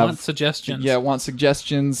have want suggestions. Yeah, want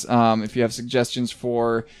suggestions. If you have suggestions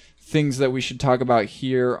for things that we should talk about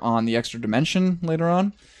here on the Extra Dimension later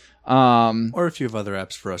on. Or if you have other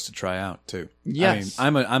apps for us to try out too. Yes. I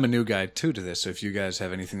mean, I'm a new guy too to this, so if you guys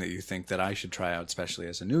have anything that you think that I should try out, especially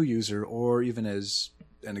as a new user or even as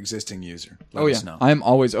an existing user, let us know. I'm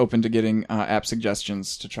always open to getting app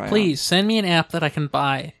suggestions to try out. Please send me an app that I can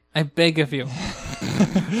buy. I beg of you.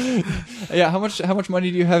 Yeah, how much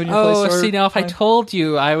money do you have in your Play Store? Oh, see, now if I told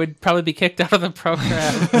you, I would probably be kicked out of the program.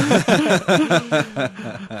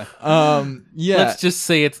 Yeah. Let's just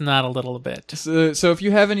say it's not a little bit. So if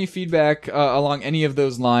you have any feedback along any of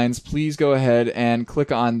those lines, please go ahead and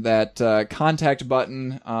click on that contact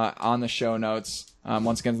button on the show notes.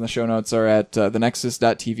 Once again, the show notes are at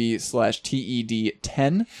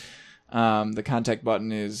thenexus.tv/TED10. The contact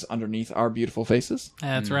button is underneath our beautiful faces.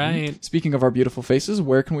 That's right. Speaking of our beautiful faces,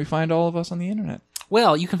 where can we find all of us on the internet?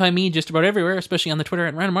 Well, you can find me just about everywhere, especially on the Twitter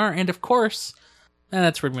at RandomR, and of course,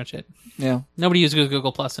 that's pretty much it. Yeah. Nobody uses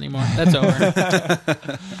Google Plus anymore. That's over.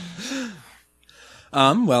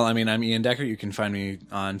 Well, I mean, I'm Ian Decker. You can find me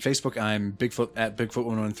on Facebook. I'm Bigfoot at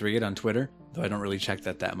Bigfoot113 on Twitter, though I don't really check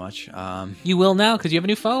that much. You will now because you have a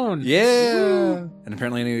new phone. Yeah. Woo. And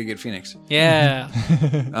apparently I need to get Phoenix. Yeah.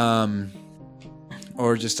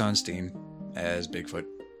 Or just on Steam as Bigfoot.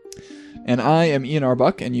 And I am Ian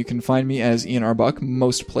Arbuck, and you can find me as Ian Arbuck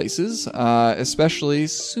most places, especially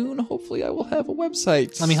soon. Hopefully I will have a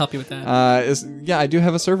website. Let me help you with that. Yeah, I do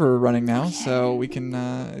have a server running now, so we can.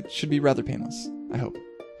 It should be rather painless, I hope,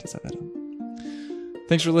 to set that up.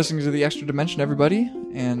 Thanks for listening to The Extra Dimension, everybody,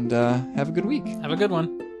 and have a good week. Have a good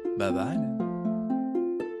one. Bye-bye.